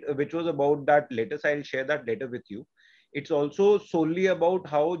said, which was about that letter, I'll share that letter with you. It's also solely about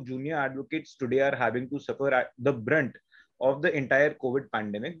how junior advocates today are having to suffer at the brunt of the entire COVID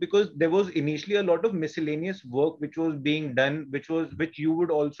pandemic, because there was initially a lot of miscellaneous work which was being done, which you would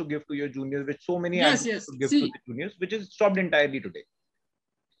also give to your juniors, which so many advocates would give to the juniors, which is stopped entirely today.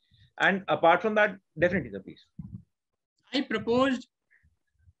 And apart from that, definitely, sir, please. I proposed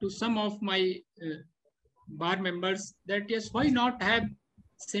to some of my bar members that yes, why not have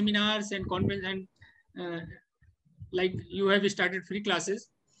seminars and conferences, and like you have started free classes.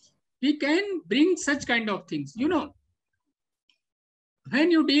 We can bring such kind of things. You know, when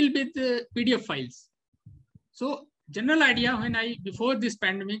you deal with PDF files. So general idea, when before this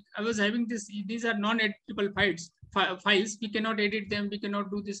pandemic, I was having this, these are non-editable files. We cannot edit them. We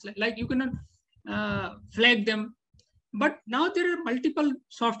cannot do this. Like you cannot flag them. But now there are multiple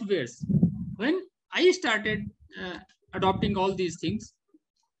softwares. When I started adopting all these things,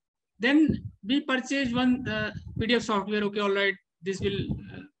 then we purchased one PDF software. Okay, all right, this will,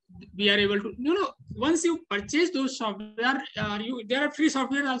 we are able to, once you purchase those software, there are free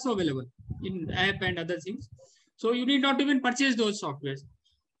software also available in app and other things. So you need not even purchase those softwares.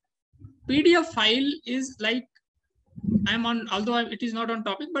 PDF file is like, although it is not on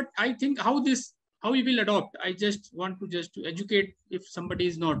topic, but I think how we will adopt. I just want to educate if somebody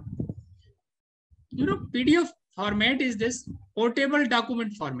is not. PDF format is this portable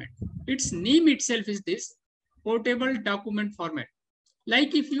document format. Its name itself is this portable document format.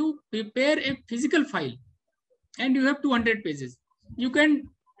 Like if you prepare a physical file and you have 200 pages, you can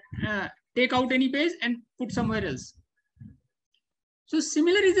take out any page and put somewhere else. So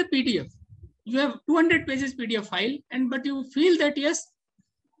similar is a PDF. You have 200 pages PDF file, but you feel that yes,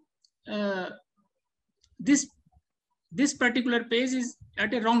 this particular page is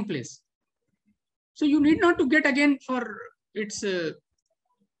at a wrong place. So you need not to get again for its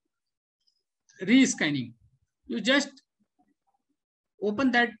rescanning. You just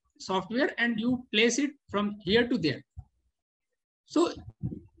open that software and you place it from here to there. So,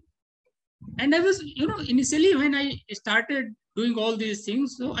 and I was, initially when I started doing all these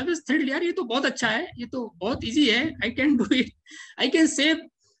things, so I was thrilled, yaar, ye to bahut acha hai, ye to bahut easy hai, I can do it, I can save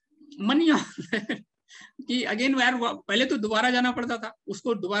money on कि again यार पहले तो दोबारा जाना पड़ता था,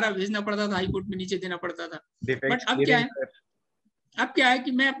 उसको दोबारा भेजना पड़ता था, हाई कोर्ट में नीचे देना पड़ता था. बट अब क्या है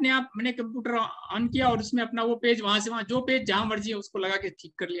कि मैं अपने आप, मैंने कंप्यूटर ऑन किया और उसमें अपना वो पेज वहां से वहां, जो पेज जहां मर्जी है उसको लगा के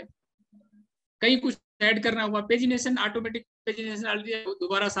ठीक कर लिया. कहीं कुछ ऐड करना हुआ, पेजिनेशन ऑटोमेटिक पेजिनेशन डाल दिया,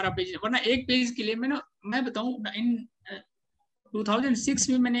 दोबारा सारा पेज. वरना एक पेज के लिए मैं बताऊं, इन 2006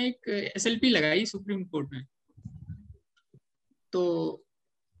 में मैंने एक SLP लगाई सुप्रीम कोर्ट में. तो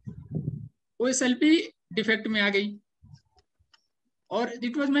वो SLP डिफेक्ट में आ गई और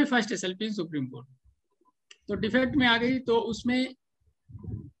it was my first SLP in supreme court. तो डिफेक्ट में आ गई, तो उसमें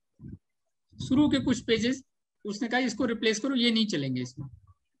शुरू के कुछ पेजेस उसने कहा इसको रिप्लेस करो, ये नहीं चलेंगे इसमें.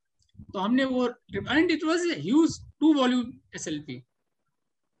 तो हमने वो, and it was a huge 2 volume SLP,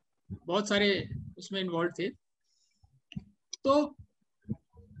 बहुत सारे उसमें इन्वॉल्व थे. तो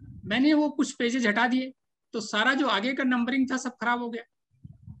मैंने वो कुछ पेजेस हटा दिए, तो सारा जो आगे का नंबरिंग था सब खराब हो गया.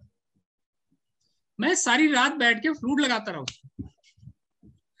 मैं सारी रात बैठ के फ्लूट लगाता रहा.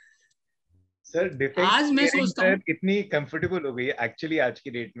 सर डिफेक्ट आज मैं सोचता हूँ, इतनी कंफर्टेबल हो गई है एक्चुअली आज की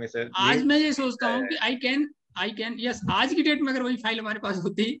डेट में सर। आज मैं ये सोचता हूँ कि आई कैन यस, आज की डेट में अगर वही फाइल हमारे पास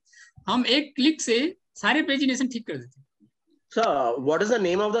होती, हम एक क्लिक से सारे पेजिनेशन ठीक कर देते। Sir, what is the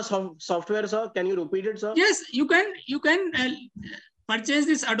name of the software, sir? Can you repeat it, sir? Yes, you can purchase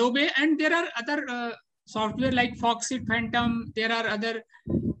this Adobe, and there are other software like Foxit, Phantom. There are other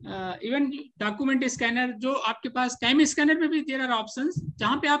even document scanner जो आपके पास time scanner में भी there are options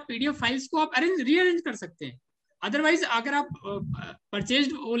जहाँ पे आप PDF files को आप rearrange कर सकते हैं। अदरवाइज अगर आप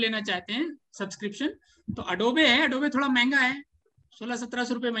परचेज्ड वो लेना चाहते हैं सब्सक्रिप्शन तो अडोबे है, अडोबे थोड़ा महंगा है,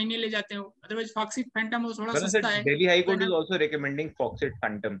 1600-1700 रुपए महीने ले जाते हो। अदरवाइज फॉक्सिट फैंटम वो थोड़ा सस्ता है। Delhi high court is also recommending Foxit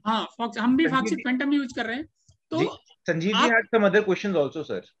Phantom. हाँ, हम भी फॉक्सिट फैंटम यूज कर रहे हैं। तो Sanjeev ji had some other questions also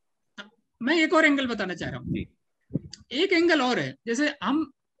sir. मैं एक और एंगल बताना चाह रहा हूँ। एक एंगल और है, जैसे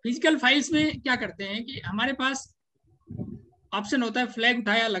हम फिजिकल फाइल्स में क्या करते हैं कि हमारे पास ऑप्शन होता है फ्लैग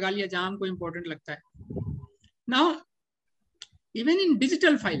उठाया लगा लिया जहां हमको इंपॉर्टेंट लगता है। Now even in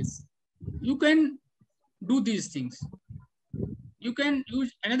digital files you can do these things. You can use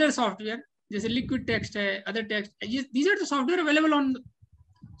another software जैसे liquid text है, other text, these are the software available on,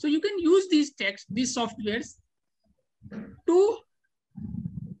 so you can use these softwares to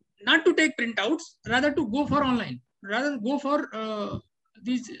not to take printouts, rather to go for online, rather go for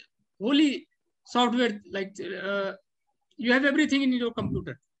these holy software like you have everything in your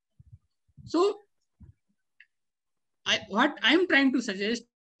computer. So what I'm trying to suggest,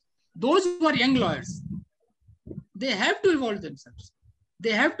 those who are young lawyers, they have to evolve themselves.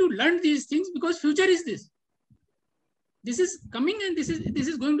 They have to learn these things because future is this. This is coming and this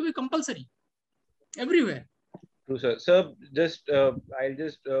is going to be compulsory everywhere. True, sir. Sir, I'll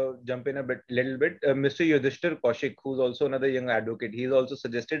just jump in little bit. Mr. Yudhishthir Kaushik, who's also another young advocate, he's also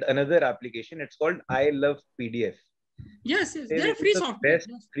suggested another application. It's called I Love PDF. Yes, there are free software.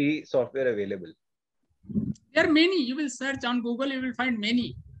 Best free software available. There are many. You will search on Google, you will find many.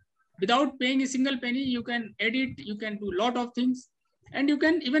 Without paying a single penny, you can edit, you can do a lot of things, and you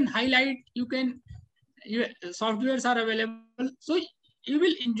can even highlight, softwares are available. So you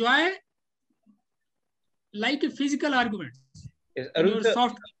will enjoy like a physical argument. Yes,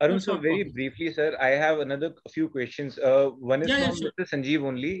 Arun sir, very briefly, sir, I have another few questions. One is from Mr.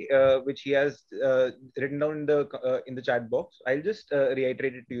 Sanjeev only, which he has written down in the chat box. I'll just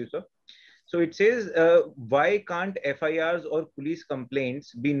reiterate it to you, sir. So it says, why can't FIRs or police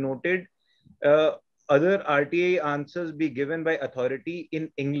complaints be noted, other RTA answers be given by authority in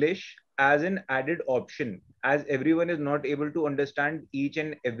English as an added option, as everyone is not able to understand each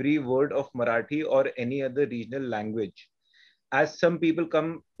and every word of Marathi or any other regional language, as some people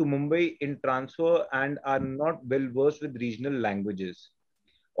come to Mumbai in transfer and are not well versed with regional languages.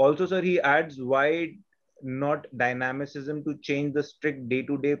 Also, sir, he adds, why not dynamicism to change the strict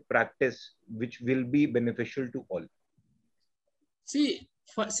day-to-day practice, which will be beneficial to all? See,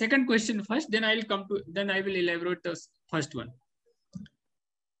 second question first, then I will elaborate the first one.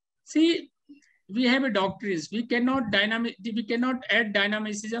 See, we have a doctrine. We cannot add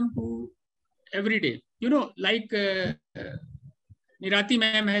dynamicism to every day. You know, like Nirati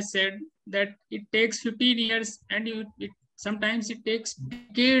ma'am has said that it takes 15 years and sometimes it takes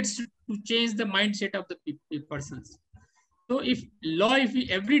decades to change the mindset of the persons. So if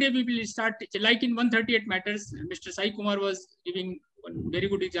every day we will start, like in 138 matters, Mr. Sai Kumar was giving one very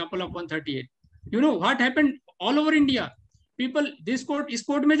good example of 138. You know what happened all over India? People, this court, इस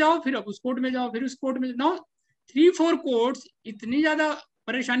court में जाओ, फिर उस court में जाओ, फिर उस court में now 3-4 courts, इतनी ज़्यादा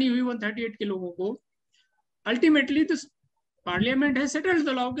परेशानी हुई 138 के लोगों को. Ultimately, the Parliament has settled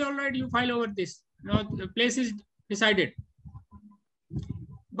the law. Okay, all right, you file over this. Now the place is decided.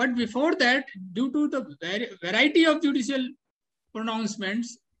 But before that, due to the variety of judicial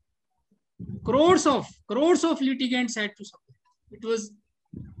pronouncements, crores of litigants had to suffer. It was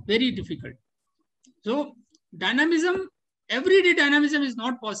very difficult. So dynamism, everyday dynamism is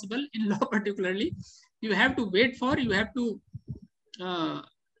not possible in law particularly. You have to wait for,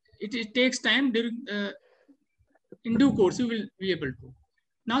 it takes time. During in due course you will be able to.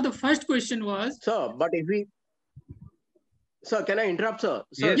 Now the first question was, sir, but if we, sir, can I interrupt, sir?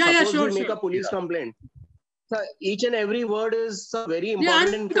 Sir, yeah, suppose sure, we make a police complaint. Sir, each and every word is very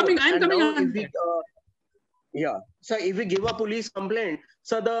important. I'm coming on. Yeah, so if we give a police complaint,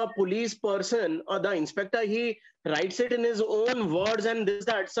 so the police person or the inspector, he writes it in his own words and this,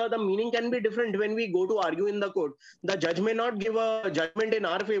 that. So the meaning can be different when we go to argue in the court. The judge may not give a judgment in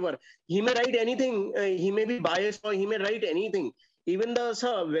our favor. He may write anything. He may be biased or he may write anything. Even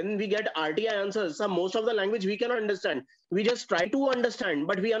when we get RTI answers, most of the language we cannot understand. We just try to understand,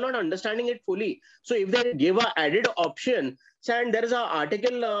 but we are not understanding it fully. So if they give an added option, And there is an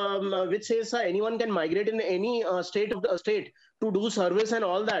article which says anyone can migrate in any state of the state to do service and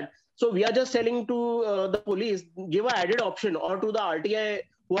all that. So we are just telling to the police, give an added option, or to the RTI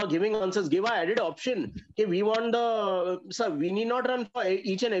who are giving answers, give an added option. Okay, we want the, sir, we need not run for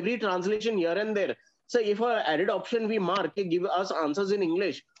each and every translation here and there. So if a added option we mark, okay, give us answers in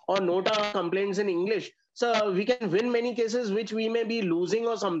English or note our complaints in English. So we can win many cases which we may be losing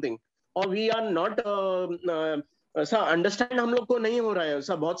or something, or we are not sir understand हम लोग को नहीं हो रहा है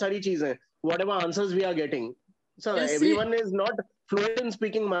sir बहुत सारी चीजें whatever answers we are getting sir Yes, see, everyone is not fluent in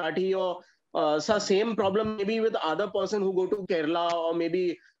speaking Marathi or sir same problem maybe with other person who go to Kerala or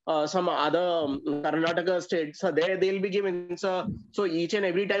maybe some other Karnataka state so there they'll be given sir so each and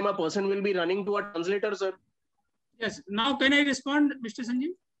every time a person will be running to a translator sir. Yes, now can I respond, Mr.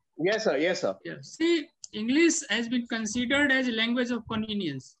 Sanjeev? Yes sir, yes sir. Yeah. See, English has been considered as a language of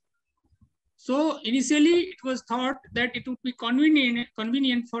convenience. So initially it was thought that it would be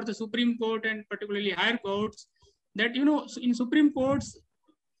convenient for the Supreme Court and particularly higher courts that, you know, in Supreme Courts,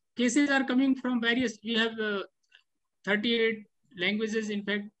 cases are coming from various, we have 38 languages, in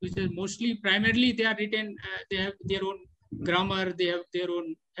fact, which is mostly, primarily they are written, they have their own grammar, they have their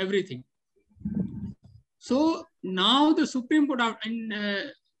own everything. So now the Supreme Court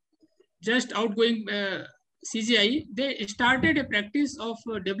just outgoing CGI, they started a practice of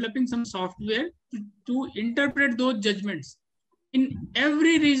developing some software to interpret those judgments in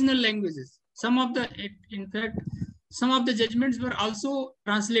every regional languages. Some of the, in fact, some of the judgments were also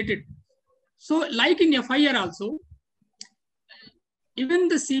translated. So like in FIR also, even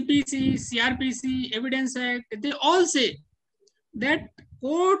the CPC, CRPC, Evidence Act, they all say that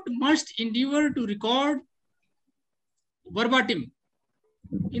court must endeavor to record verbatim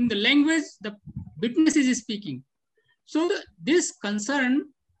in the language the witness is speaking. So this concern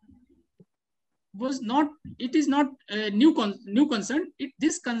was not, it is not a new concern.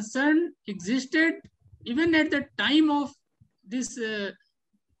 This concern existed even at the time of this,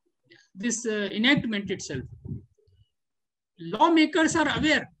 enactment itself. Lawmakers are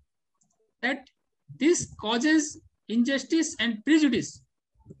aware that this causes injustice and prejudice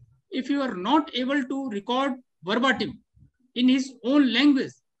if you are not able to record verbatim in his own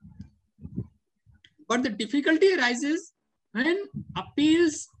language. But the difficulty arises when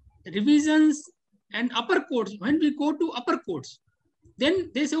appeals, revisions, and upper courts, when we go to upper courts,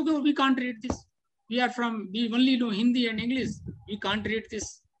 then they say, okay, we can't read this. We only know Hindi and English. We can't read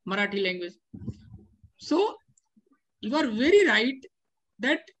this Marathi language. So you are very right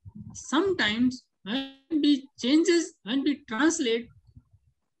that sometimes when we translate,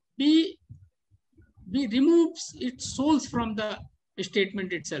 we remove its souls from the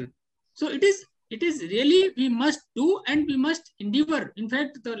statement itself. So it is really, we must do and we must endeavor. In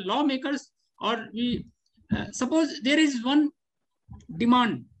fact, the lawmakers, or we suppose there is one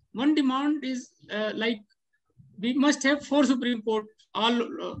demand. One demand is like we must have 4 Supreme Court,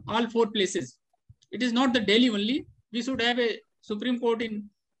 all 4 places. It is not the Delhi only. We should have a Supreme Court in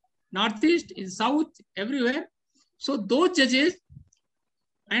Northeast, in South, everywhere. So those judges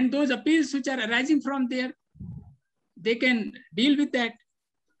and those appeals which are arising from there, they can deal with that.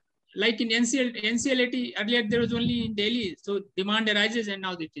 Like in NCLAT, earlier there was only in Delhi, so demand arises, and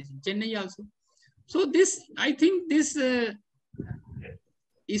now it is in Chennai also. So this, I think this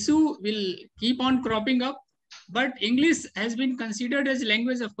issue will keep on cropping up, but English has been considered as a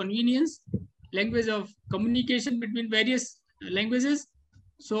language of convenience, language of communication between various languages.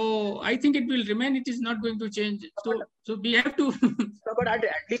 So I think it will remain, it is not going to change. So we have to...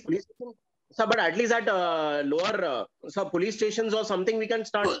 But at least at lower police stations or something we can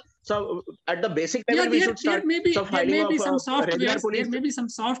start. So at the basic level we should start. There may be some softwares. There may be some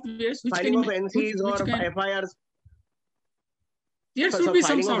softwares which filing of NCs or FIRs. There should be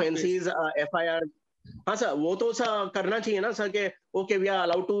some filing softwares. of NCs, FIRs. हाँ sir, वो तो sir करना चाहिए ना sir के okay we are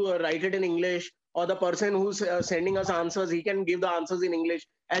allowed to write it in English, or the person who's sending us answers, he can give the answers in English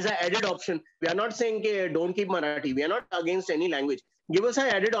as an added option. We are not saying ke, don't keep Marathi. We are not against any language. Give us an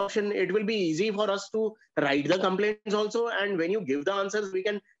added option. It will be easy for us to write the complaints also. And when you give the answers, we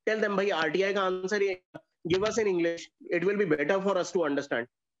can tell them, bhai, RTI ka answer give us in English. It will be better for us to understand.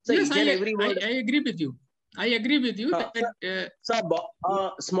 So yes, each and every word. I agree with you. I agree with you. Sir,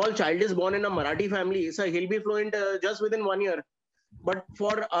 a small child is born in a Marathi family. So he'll be fluent just within 1 year. But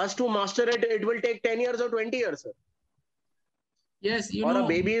for us to master it, it will take 10 years or 20 years, sir. Yes, you or know. a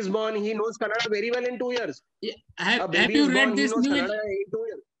baby is born, he knows Kannada very well in 2 years. Yeah, have you read this new? Kannada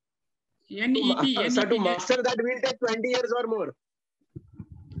in 2 years. So to master that will take 20 years or more.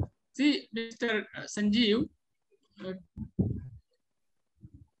 See, Mr. Sanjeev,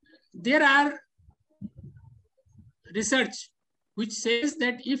 there are research which says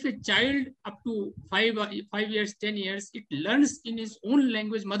that if a child up to 5 years, 10 years, it learns in his own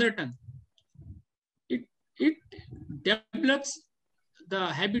language, mother tongue, it develops the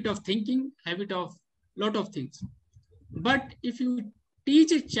habit of thinking, habit of lot of things. But if you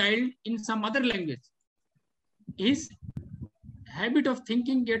teach a child in some other language, his habit of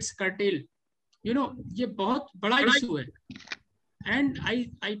thinking gets curtailed. You know, ये बहुत बड़ा issue है. And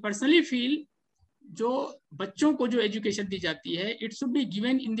I personally feel जो बच्चों को जो education दी जाती है, it should be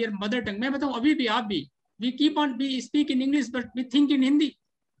given in their mother tongue. मैं बताऊं, अभी भी आप भी, we keep on, we speak in English but we think in Hindi.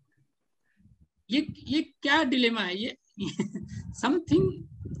 ये क्या dilemma है ये? Something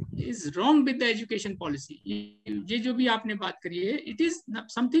is wrong with the education policy. ये जो भी आपने बात करी है, it is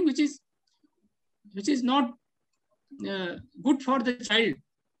something which is not good for the child.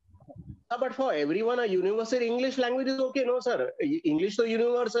 But for everyone, a universal English language is okay, no, sir. English so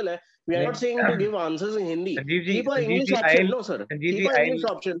universal hai. We are not saying to give answers in Hindi. Keep an English option, no, sir. Keep an English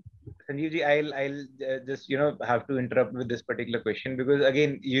option. Sanjeev ji, I'll just have to interrupt with this particular question, because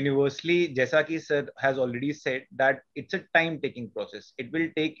again, universally, jaisa ki sir has already said, that it's a time-taking process. It will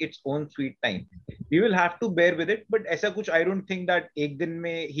take its own sweet time. We will have to bear with it, but ऐसा कुछ I don't think that एक दिन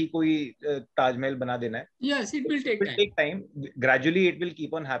में ही कोई ताजमहल बना देना है. Yes, it will take time. Gradually, it will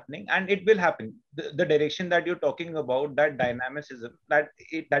keep on happening, and it will happen. The direction that you're talking about, that dynamicism, that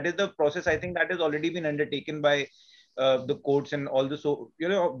is the process. I think that has already been undertaken by the courts and all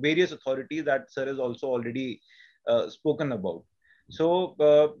the various authorities that sir has also already spoken about. So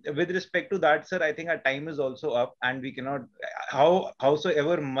with respect to that, sir, I think our time is also up, and we cannot,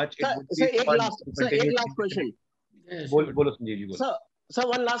 howsoever much it would be fun. Ek last question. Bolo, Sanjeev ji, bolo. Sir,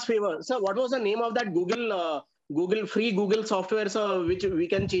 one last favor. Sir, what was the name of that free Google software, sir, which we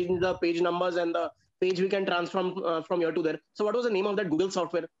can change the page numbers and the page we can transform from here to there? So what was the name of that Google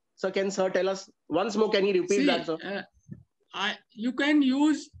software? So can sir tell us once more? Can you repeat that, sir? You can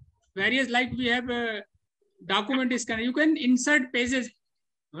use various, like we have a document scanner. You can insert pages.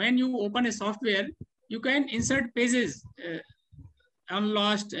 When you open a software, you can insert pages.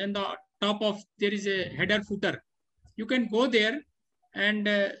 Unlost, and the top of there is a header footer. You can go there and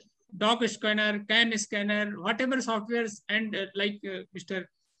doc scanner, CAN scanner, whatever softwares, and like Mr.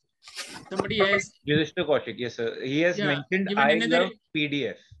 Somebody has. Mr. Kaushik, yes, sir. He has mentioned I love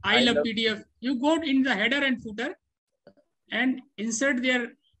PDF. I love PDF. You go in the header and footer and insert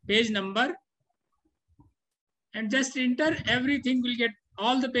their page number and just enter. Everything will get,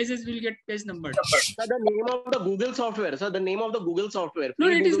 all the pages will get page numbered. Sir, the name of the Google software. Sir, the name of the Google software. No,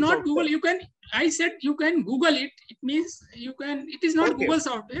 it is not Google. You can, I said you can Google it. It means you can, it is not Google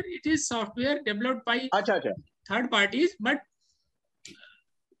software. It is software developed by third parties, but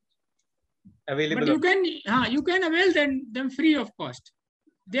available. But you can avail them free of cost.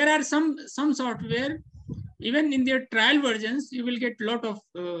 There are some software, even in their trial versions, you will get lot of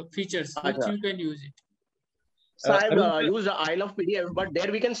features which you can use it. So I've used I love PDF, but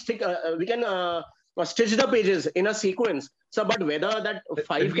there we can stitch the pages in a sequence. So, but whether that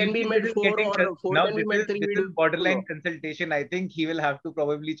 5 can be made 4 or 4 can be made 3. This is borderline consultation. I think he will have to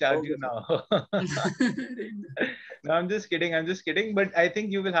probably charge you now. No, I'm just kidding. But I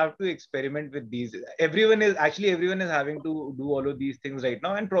think you will have to experiment with these. Everyone is having to do all of these things right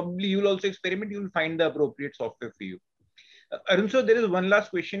now, and probably you'll also experiment. You will find the appropriate software for you. Arun, so there is one last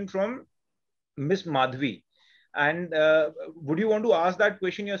question from Miss Madhvi. And would you want to ask that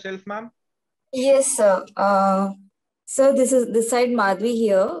question yourself, ma'am? Yes, sir. So this side Madhvi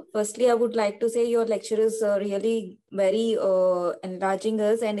here. Firstly, I would like to say your lecture is really very enlarging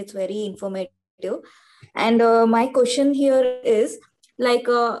us, and it's very informative. And my question here is, like,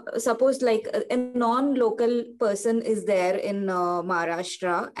 suppose like a non-local person is there in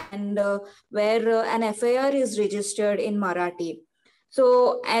Maharashtra, and where an FIR is registered in Marathi.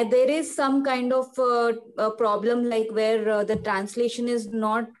 So there is some kind of a problem, like where the translation is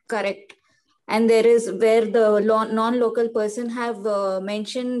not correct. And there is where the non-local person have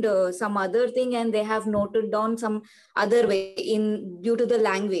mentioned some other thing, and they have noted down some other way due to the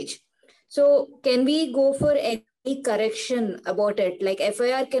language. So can we go for any correction about it? Like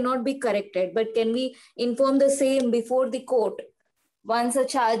FIR cannot be corrected, but can we inform the same before the court? Once a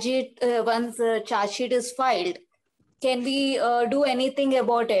charge sheet is filed, can we do anything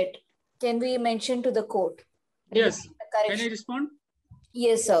about it? Can we mention to the court? Yes. Can I respond?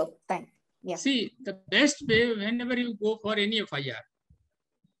 Yes, sir. Thank you. Yeah. See, the best way whenever you go for any FIR,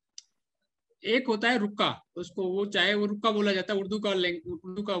 एक होता है रुक्का, उसको वो चाहे वो रुक्का बोला जाता है, उर्दू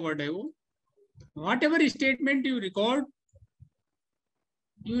का वर्ड है वो. Whatever statement you record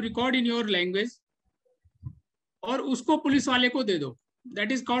in your language और उसको पुलिस वाले को दे दो.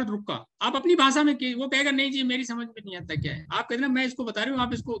 दैट इज कॉल्ड रुक्का। आप अपनी भाषा में, वो कहेगा नहीं जी मेरी समझ में नहीं आता क्या है, आप कहते ना मैं इसको बता रही हूँ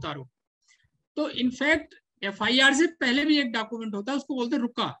आप इसको उतारो। तो इनफैक्ट FIR से पहले भी एक डॉक्यूमेंट होता है उसको बोलते हैं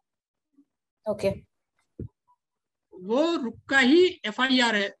रुक्का। ओके, वो रुक्का ही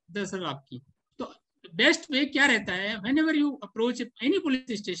FIR है दरअसल आपकी। तो बेस्ट वे क्या रहता है, whenever you approach any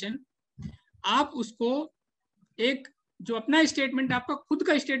police station, आप उसको एक जो अपना स्टेटमेंट, आपका खुद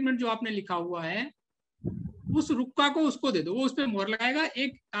का स्टेटमेंट जो आपने लिखा हुआ है, उस रुक्का को उसको दे दो, वो उस पर मोहर लगाएगा,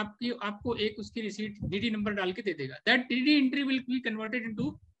 एक आपको एक उसकी रिसीट DD नंबर डाल के दे देगा। That DD entry will be converted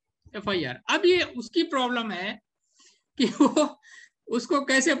into FIR। अब ये उसकी प्रॉब्लम है कि वो उसको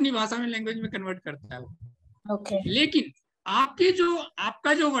कैसे अपनी भाषा में, लैंग्वेज में कन्वर्ट करता है वो। ओके, लेकिन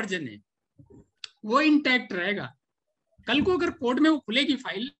आपका जो वर्जन है वो इंटैक्ट रहेगा। कल को अगर कोर्ट में वो खुलेगी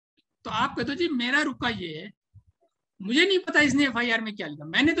फाइल, तो आप कहते हो जी मेरा रुक्का ये है, मुझे नहीं पता इसने FIR में क्या लिखा,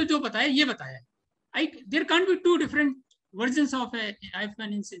 मैंने तो जो बताया ये बताया है। There can't be to different versions of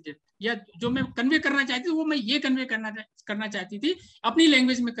an incident. या जो मैं कन्वे करना चाहती थी वो मैं ये कन्वे करना चाहती थी, अपनी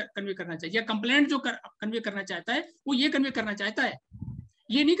लैंग्वेज में कन्वे करना चाहिए। या कंप्लेंट जो कन्वे करना चाहता है वो ये कन्वे करना चाहता है,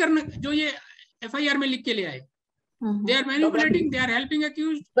 ये नहीं करना जो ये FIR में लिख के ले आए। They are manipulating, they are helping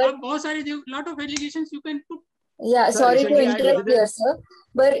accused. आप बहुत सारे lot of allegations you can put. Yeah, Sir, sorry to recently I interrupt visited- here, sir.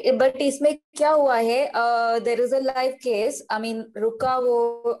 But इसमें क्या हुआ है? There is a live case. I mean, रुका वो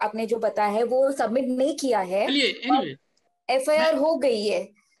आपने जो बताया है वो सबमिट नहीं किया है। चलिए, anyway, FIR हो गई है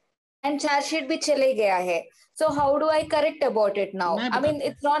and चार्जशीट भी चले गया है। So how do I correct about it now? I mean,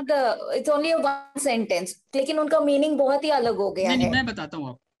 it's only a one sentence, लेकिन उनका मीनिंग बहुत ही अलग हो गया है। नहीं, मैं बताता हूँ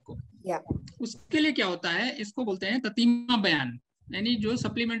आपको। Yeah. उसके लिए क्या होता है, इसको बोलते हैं ततीमा बयान, यानी जो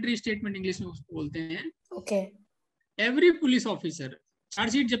सप्लीमेंट्री स्टेटमेंट इंग्लिश में उसको बोलते हैं। Okay. Every police officer,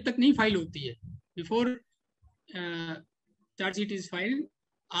 chargesheet जब तक नहीं फाइल होती है, बिफोर चार्जशीट इज फाइल्ड,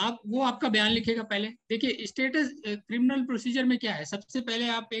 वो आपका बयान लिखेगा पहले। देखिए स्टेटस क्रिमिनल प्रोसीजर में क्या है, सबसे पहले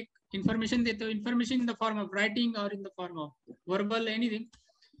आप एक इंफॉर्मेशन देते हो, information in the form of writing और in the form of verbal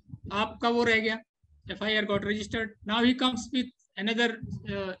anything. आपका वो रह गया, FIR got registered. Now he comes with another,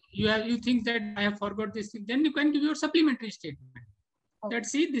 you think that I have forgot this thing, then you can give your supplementary statement. Okay. That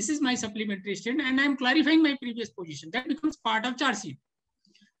see, this is my supplementary statement and I am clarifying my previous position. That becomes part of charge sheet.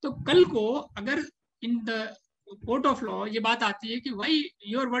 तो कल को अगर in the court of law ये बात आती है कि why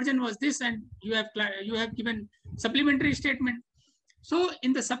your version was this and you have given supplementary statement. So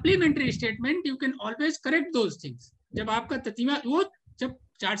in the supplementary statement you can always correct those things. जब आपका ततीमा, वो जब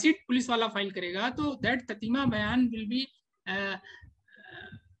चार्जशीट पुलिस वाला फाइल करेगा तो दैट ततीमा बयान will be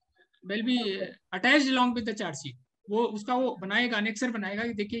attached along with the chargesheet. वो उसका वो बनाएगा, अनेक्सर बनाएगा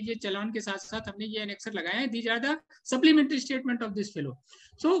कि देखिए ये चालान के साथ साथ हमने ये अनेक्सर लगाए हैं, these are the supplementary statement of this fellow.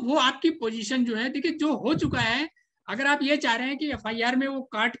 सो वो आपकी पोजीशन जो है, देखिए जो हो चुका है, अगर आप ये चाह रहे हैं कि FIR में वो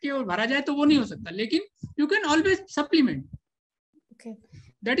काट के और भरा जाए तो वो नहीं हो सकता, लेकिन you can always supplement. Okay.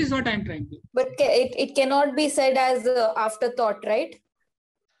 That is what I am trying to. But it cannot be said as afterthought, right?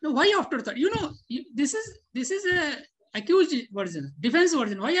 No, why afterthought? You know, this is a accused version, defense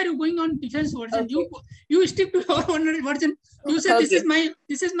version. Why are you going on defense version? Okay. You stick to your own version. You say Okay.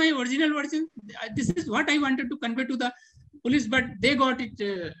 this is my original version. This is what I wanted to convey to the police, but they got it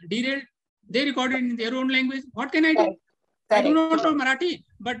derailed. They recorded in their own language. What can I do? I do not know Marathi,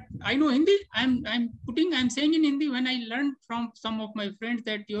 but I know Hindi. I'm saying in Hindi. When I learned from some of my friends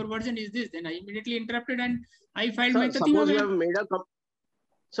that your version is this, then I immediately interrupted and I filed my tatima. Suppose you have made a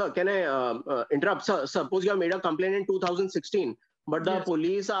sir, can I interrupt? Sir, suppose you have made a complaint in 2016, but the Yes.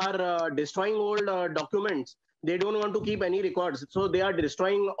 police are destroying old documents. They don't want to keep any records, so they are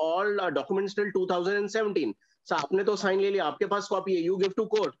destroying all documents till 2017. So आपने तो sign ले लिया, आपके पास copy है, you give to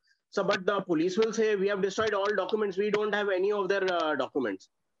court. So, but the police will say we have destroyed all documents. We don't have any of their documents.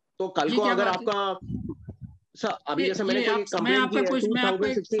 तो कल को अगर आपका सर अभी जैसे मैंने कोई कंप्लेंट की है 2016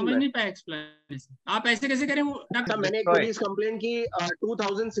 में, समझ नहीं पाया एक्सप्लेनेशन, आप ऐसे कैसे करें वो? सर मैंने एक पुलिस कंप्लेंट की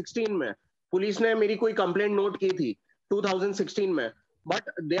 2016 में, पुलिस ने मेरी कोई कंप्लेंट नोट की थी 2016 में, but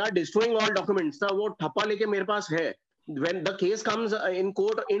they are destroying all documents. Sir वो ठप्पा लेके मेरे पास है। When the case comes in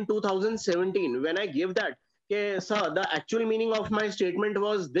court in 2017, when I give that, sir, the actual meaning of my statement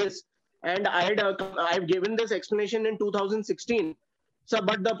was this, and I've given this explanation in 2016. Sir,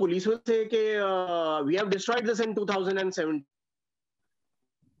 but the police will say we have destroyed this in 2007.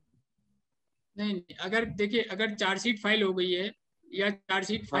 नहीं, अगर देखिए अगर chargesheet file हो गई है या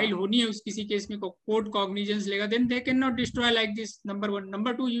chargesheet file होनी है उस किसी केस में, कोर्ट कॉग्निजेंस लेगा, then they can not destroy like this, number 1।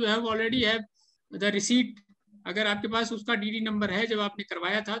 Number 2, you have already have the receipt. अगर आपके पास उसका DD नंबर है जब आपने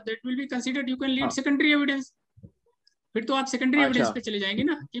करवाया था, that will be considered, you can lead secondary evidence. फिर तो आप सेकेंडरी एविडेंस पे चले जाएंगे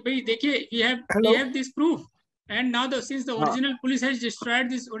ना कि भाई देखिए we have this proof, and now since the original police has destroyed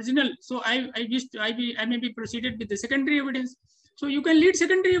this original, so I may be proceeded with the secondary evidence. So you can lead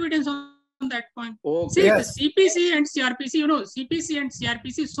secondary evidence on that point. Okay. See, Yes. the CPC and CRPC, you know, CPC and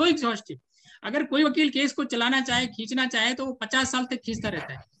CRPC so exhaustive. अगर कोई वकील case को चलाना चाहे, खींचना चाहे, तो वो 50 साल तक खींचता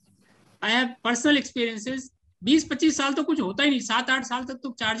रहता है. I have personal experiences. 20-25 साल तो कुछ होता ही नहीं, 7-8 साल तक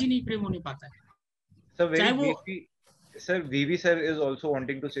तो चार्ज ही नहीं फ्रेम होने पाता है. So चाहे very वो briefly, sir, VV sir is also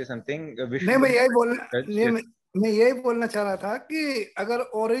wanting to say something. नहीं, मैं यही बोलना चाह रहा था कि अगर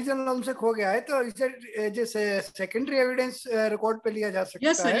ओरिजिनल हमसे खो गया है तो इसे जैसे सेकेंडरी एविडेंस रिकॉर्ड पे लिया जा सकता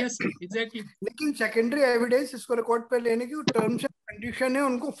yes sir, है. yes sir, exactly. लेकिन सेकेंडरी एविडेंस इसको रिकॉर्ड पे लेने की टर्म्स एंड कंडीशन है,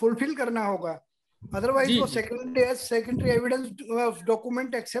 उनको फुलफिल करना होगा. अदरवाइज जी, वो जी. सेकेंडरी एविडेंस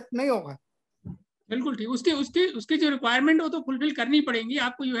डॉक्यूमेंट एक्सेप्ट नहीं होगा. बिल्कुल ठीक. उसके जो रिक्वायरमेंट हो तो फुलफिल करनी पड़ेंगी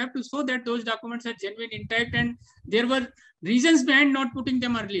आपको. You have to show that those documents are genuine, intact and there were reasons behind not putting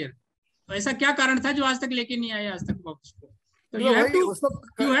them earlier. तो ऐसा क्या कारण था जो आज तक लेके नहीं आए आज तक बॉक्स को. तो you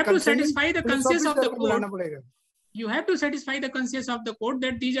have to satisfy the कंसियंस of the court. You have to satisfy the conscience of the court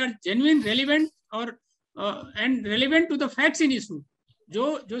that these are genuine, relevant or and relevant to the facts in issue.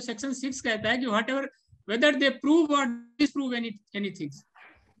 जो section 6 कहता है कि whatever whether they prove or disprove anything.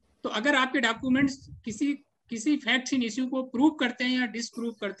 तो अगर आपके documents किसी facts in issue को prove करते हैं या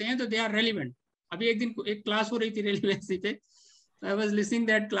डिसप्रूव करते हैं तो दे आर रेलिवेंट. अभी एक दिन एक क्लास हो रही थी रेलिवेंसी पे, I was listening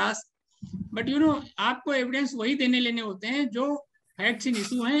that class. But you know, आपको एविडेंस वही देने लेने होते हैं जो फैक्ट्स इन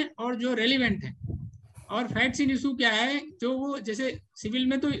इशू हैं और जो रेलिवेंट है. और फैक्ट्स इन इशू क्या है, जो वो जैसे सिविल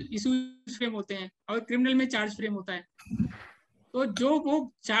में तो इशू फ्रेम होते हैं और क्रिमिनल में चार्ज फ्रेम होता है. तो जो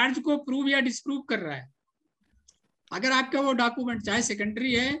वो चार्ज को प्रूव या डिसप्रूव कर रहा है, अगर आपका वो डॉक्यूमेंट चाहे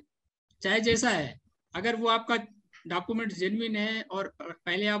सेकेंडरी है चाहे जैसा है, अगर वो आपका डॉक्यूमेंट जेन्युइन है और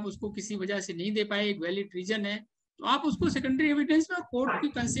पहले आप उसको किसी वजह से नहीं दे पाए, एक वैलिड रीजन है, तो आप उसको सेकेंडरी एविडेंस में और कोर्ट की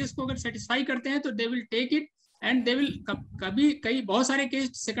कंसेंस को अगर सेटिस्फाई करते हैं तो they will take it and they will. कई बहुत सारे केस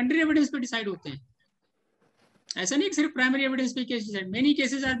सेकेंडरी एविडेंस पे डिसाइड होते हैं. ऐसा नहीं कि सिर्फ प्राइमरी एविडेंस पे case decide. Many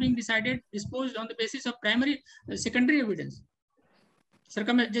cases are being decided disposed on the basis of primary secondary evidence.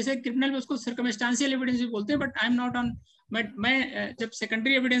 जैसे क्रिमिनल में उसको सर्कमस्टेंशियल एविडेंस भी बोलते हैं, but I am not on. मैं जब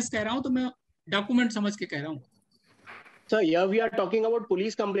सेकेंडरी एविडेंस कह रहा हूं तो मैं डॉक्यूमेंट समझ के कह रहा हूं. So here we are talking about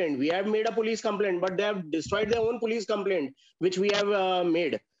police complaint. We have made a police complaint, but they have destroyed their own police complaint, which we have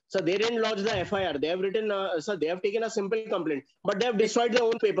made. So they didn't lodge the FIR. They have written, so they have taken a simple complaint, but they have destroyed their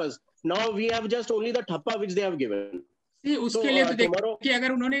own papers. Now we have just only the thappa which they have given. उसके लिए तो देखिए,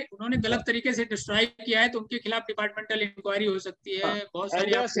 अगर उन्होंने गलत तरीके से destroy किया है तो उनके खिलाफ डिपार्टमेंटल इंक्वायरी हो सकती है. बहुत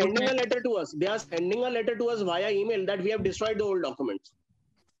सारे they are sending a letter to us. They are sending a letter to us via email that we have destroyed the old documents.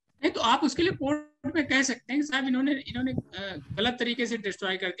 नहीं, तो आप उसके लिए कोर्ट में कह सकते हैं साहब इन्होंने गलत तरीके से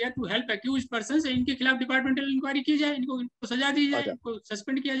डिस्ट्रॉय कर दिया. टू हेल्प एक्यूज्ड पर्सन, इनके खिलाफ डिपार्टमेंटल इंक्वायरी की जाए, इनको सजा दी जाए, इनको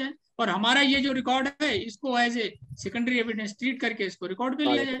सस्पेंड किया जाए, और हमारा ये जो रिकॉर्ड है इसको as a secondary evidence treat करके इसको रिकॉर्ड पे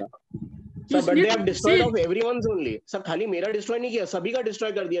लिया जाए. Sir, but they have destroyed of everyone's only. Sir, खाली मेरा डिस्ट्रॉय नहीं किया, सभी का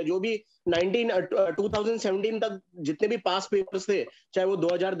डिस्ट्रॉय कर दिया. जो भी 2017 तक जितने भी पास पेपर्स थे, चाहे वो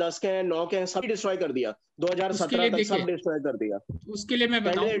 2010 के हैं, 9 के हैं, सभी डिस्ट्रॉय कर दिया. 2017 तक सब डिस्ट्रॉय कर दिया. उसके लिए मैं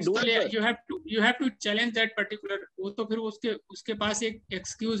बताऊं, उसके लिए you have to challenge that particular. वो तो फिर उसके पास एक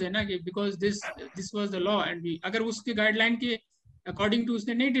एक्सक्यूज है ना कि because this was the law and अगर उसके गाइडलाइन के अकॉर्डिंग टू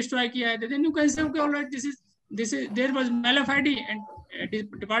उसने नहीं डिस्ट्रॉय किया है, then you can say okay, all right, this is there was malafide and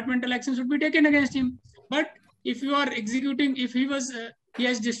departmental action should be taken against him. But if you are executing, if he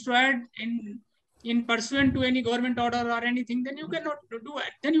has destroyed in pursuant to any government order or anything, then you cannot do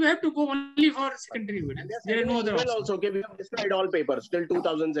it. Then you have to go only for secondary evidence. There is no other option. Also, okay, we have destroyed all papers till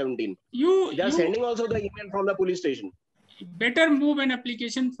 2017. They are sending also the email from the police station. Better move an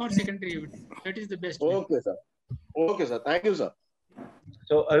application for secondary evidence. That is the best way. Okay, sir. Okay, sir. Thank you, sir.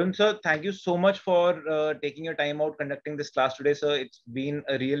 So Arun sir, thank you so much for taking your time out conducting this class today, sir. It's been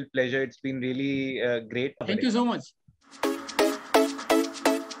a real pleasure. It's been really great. Thank you so much.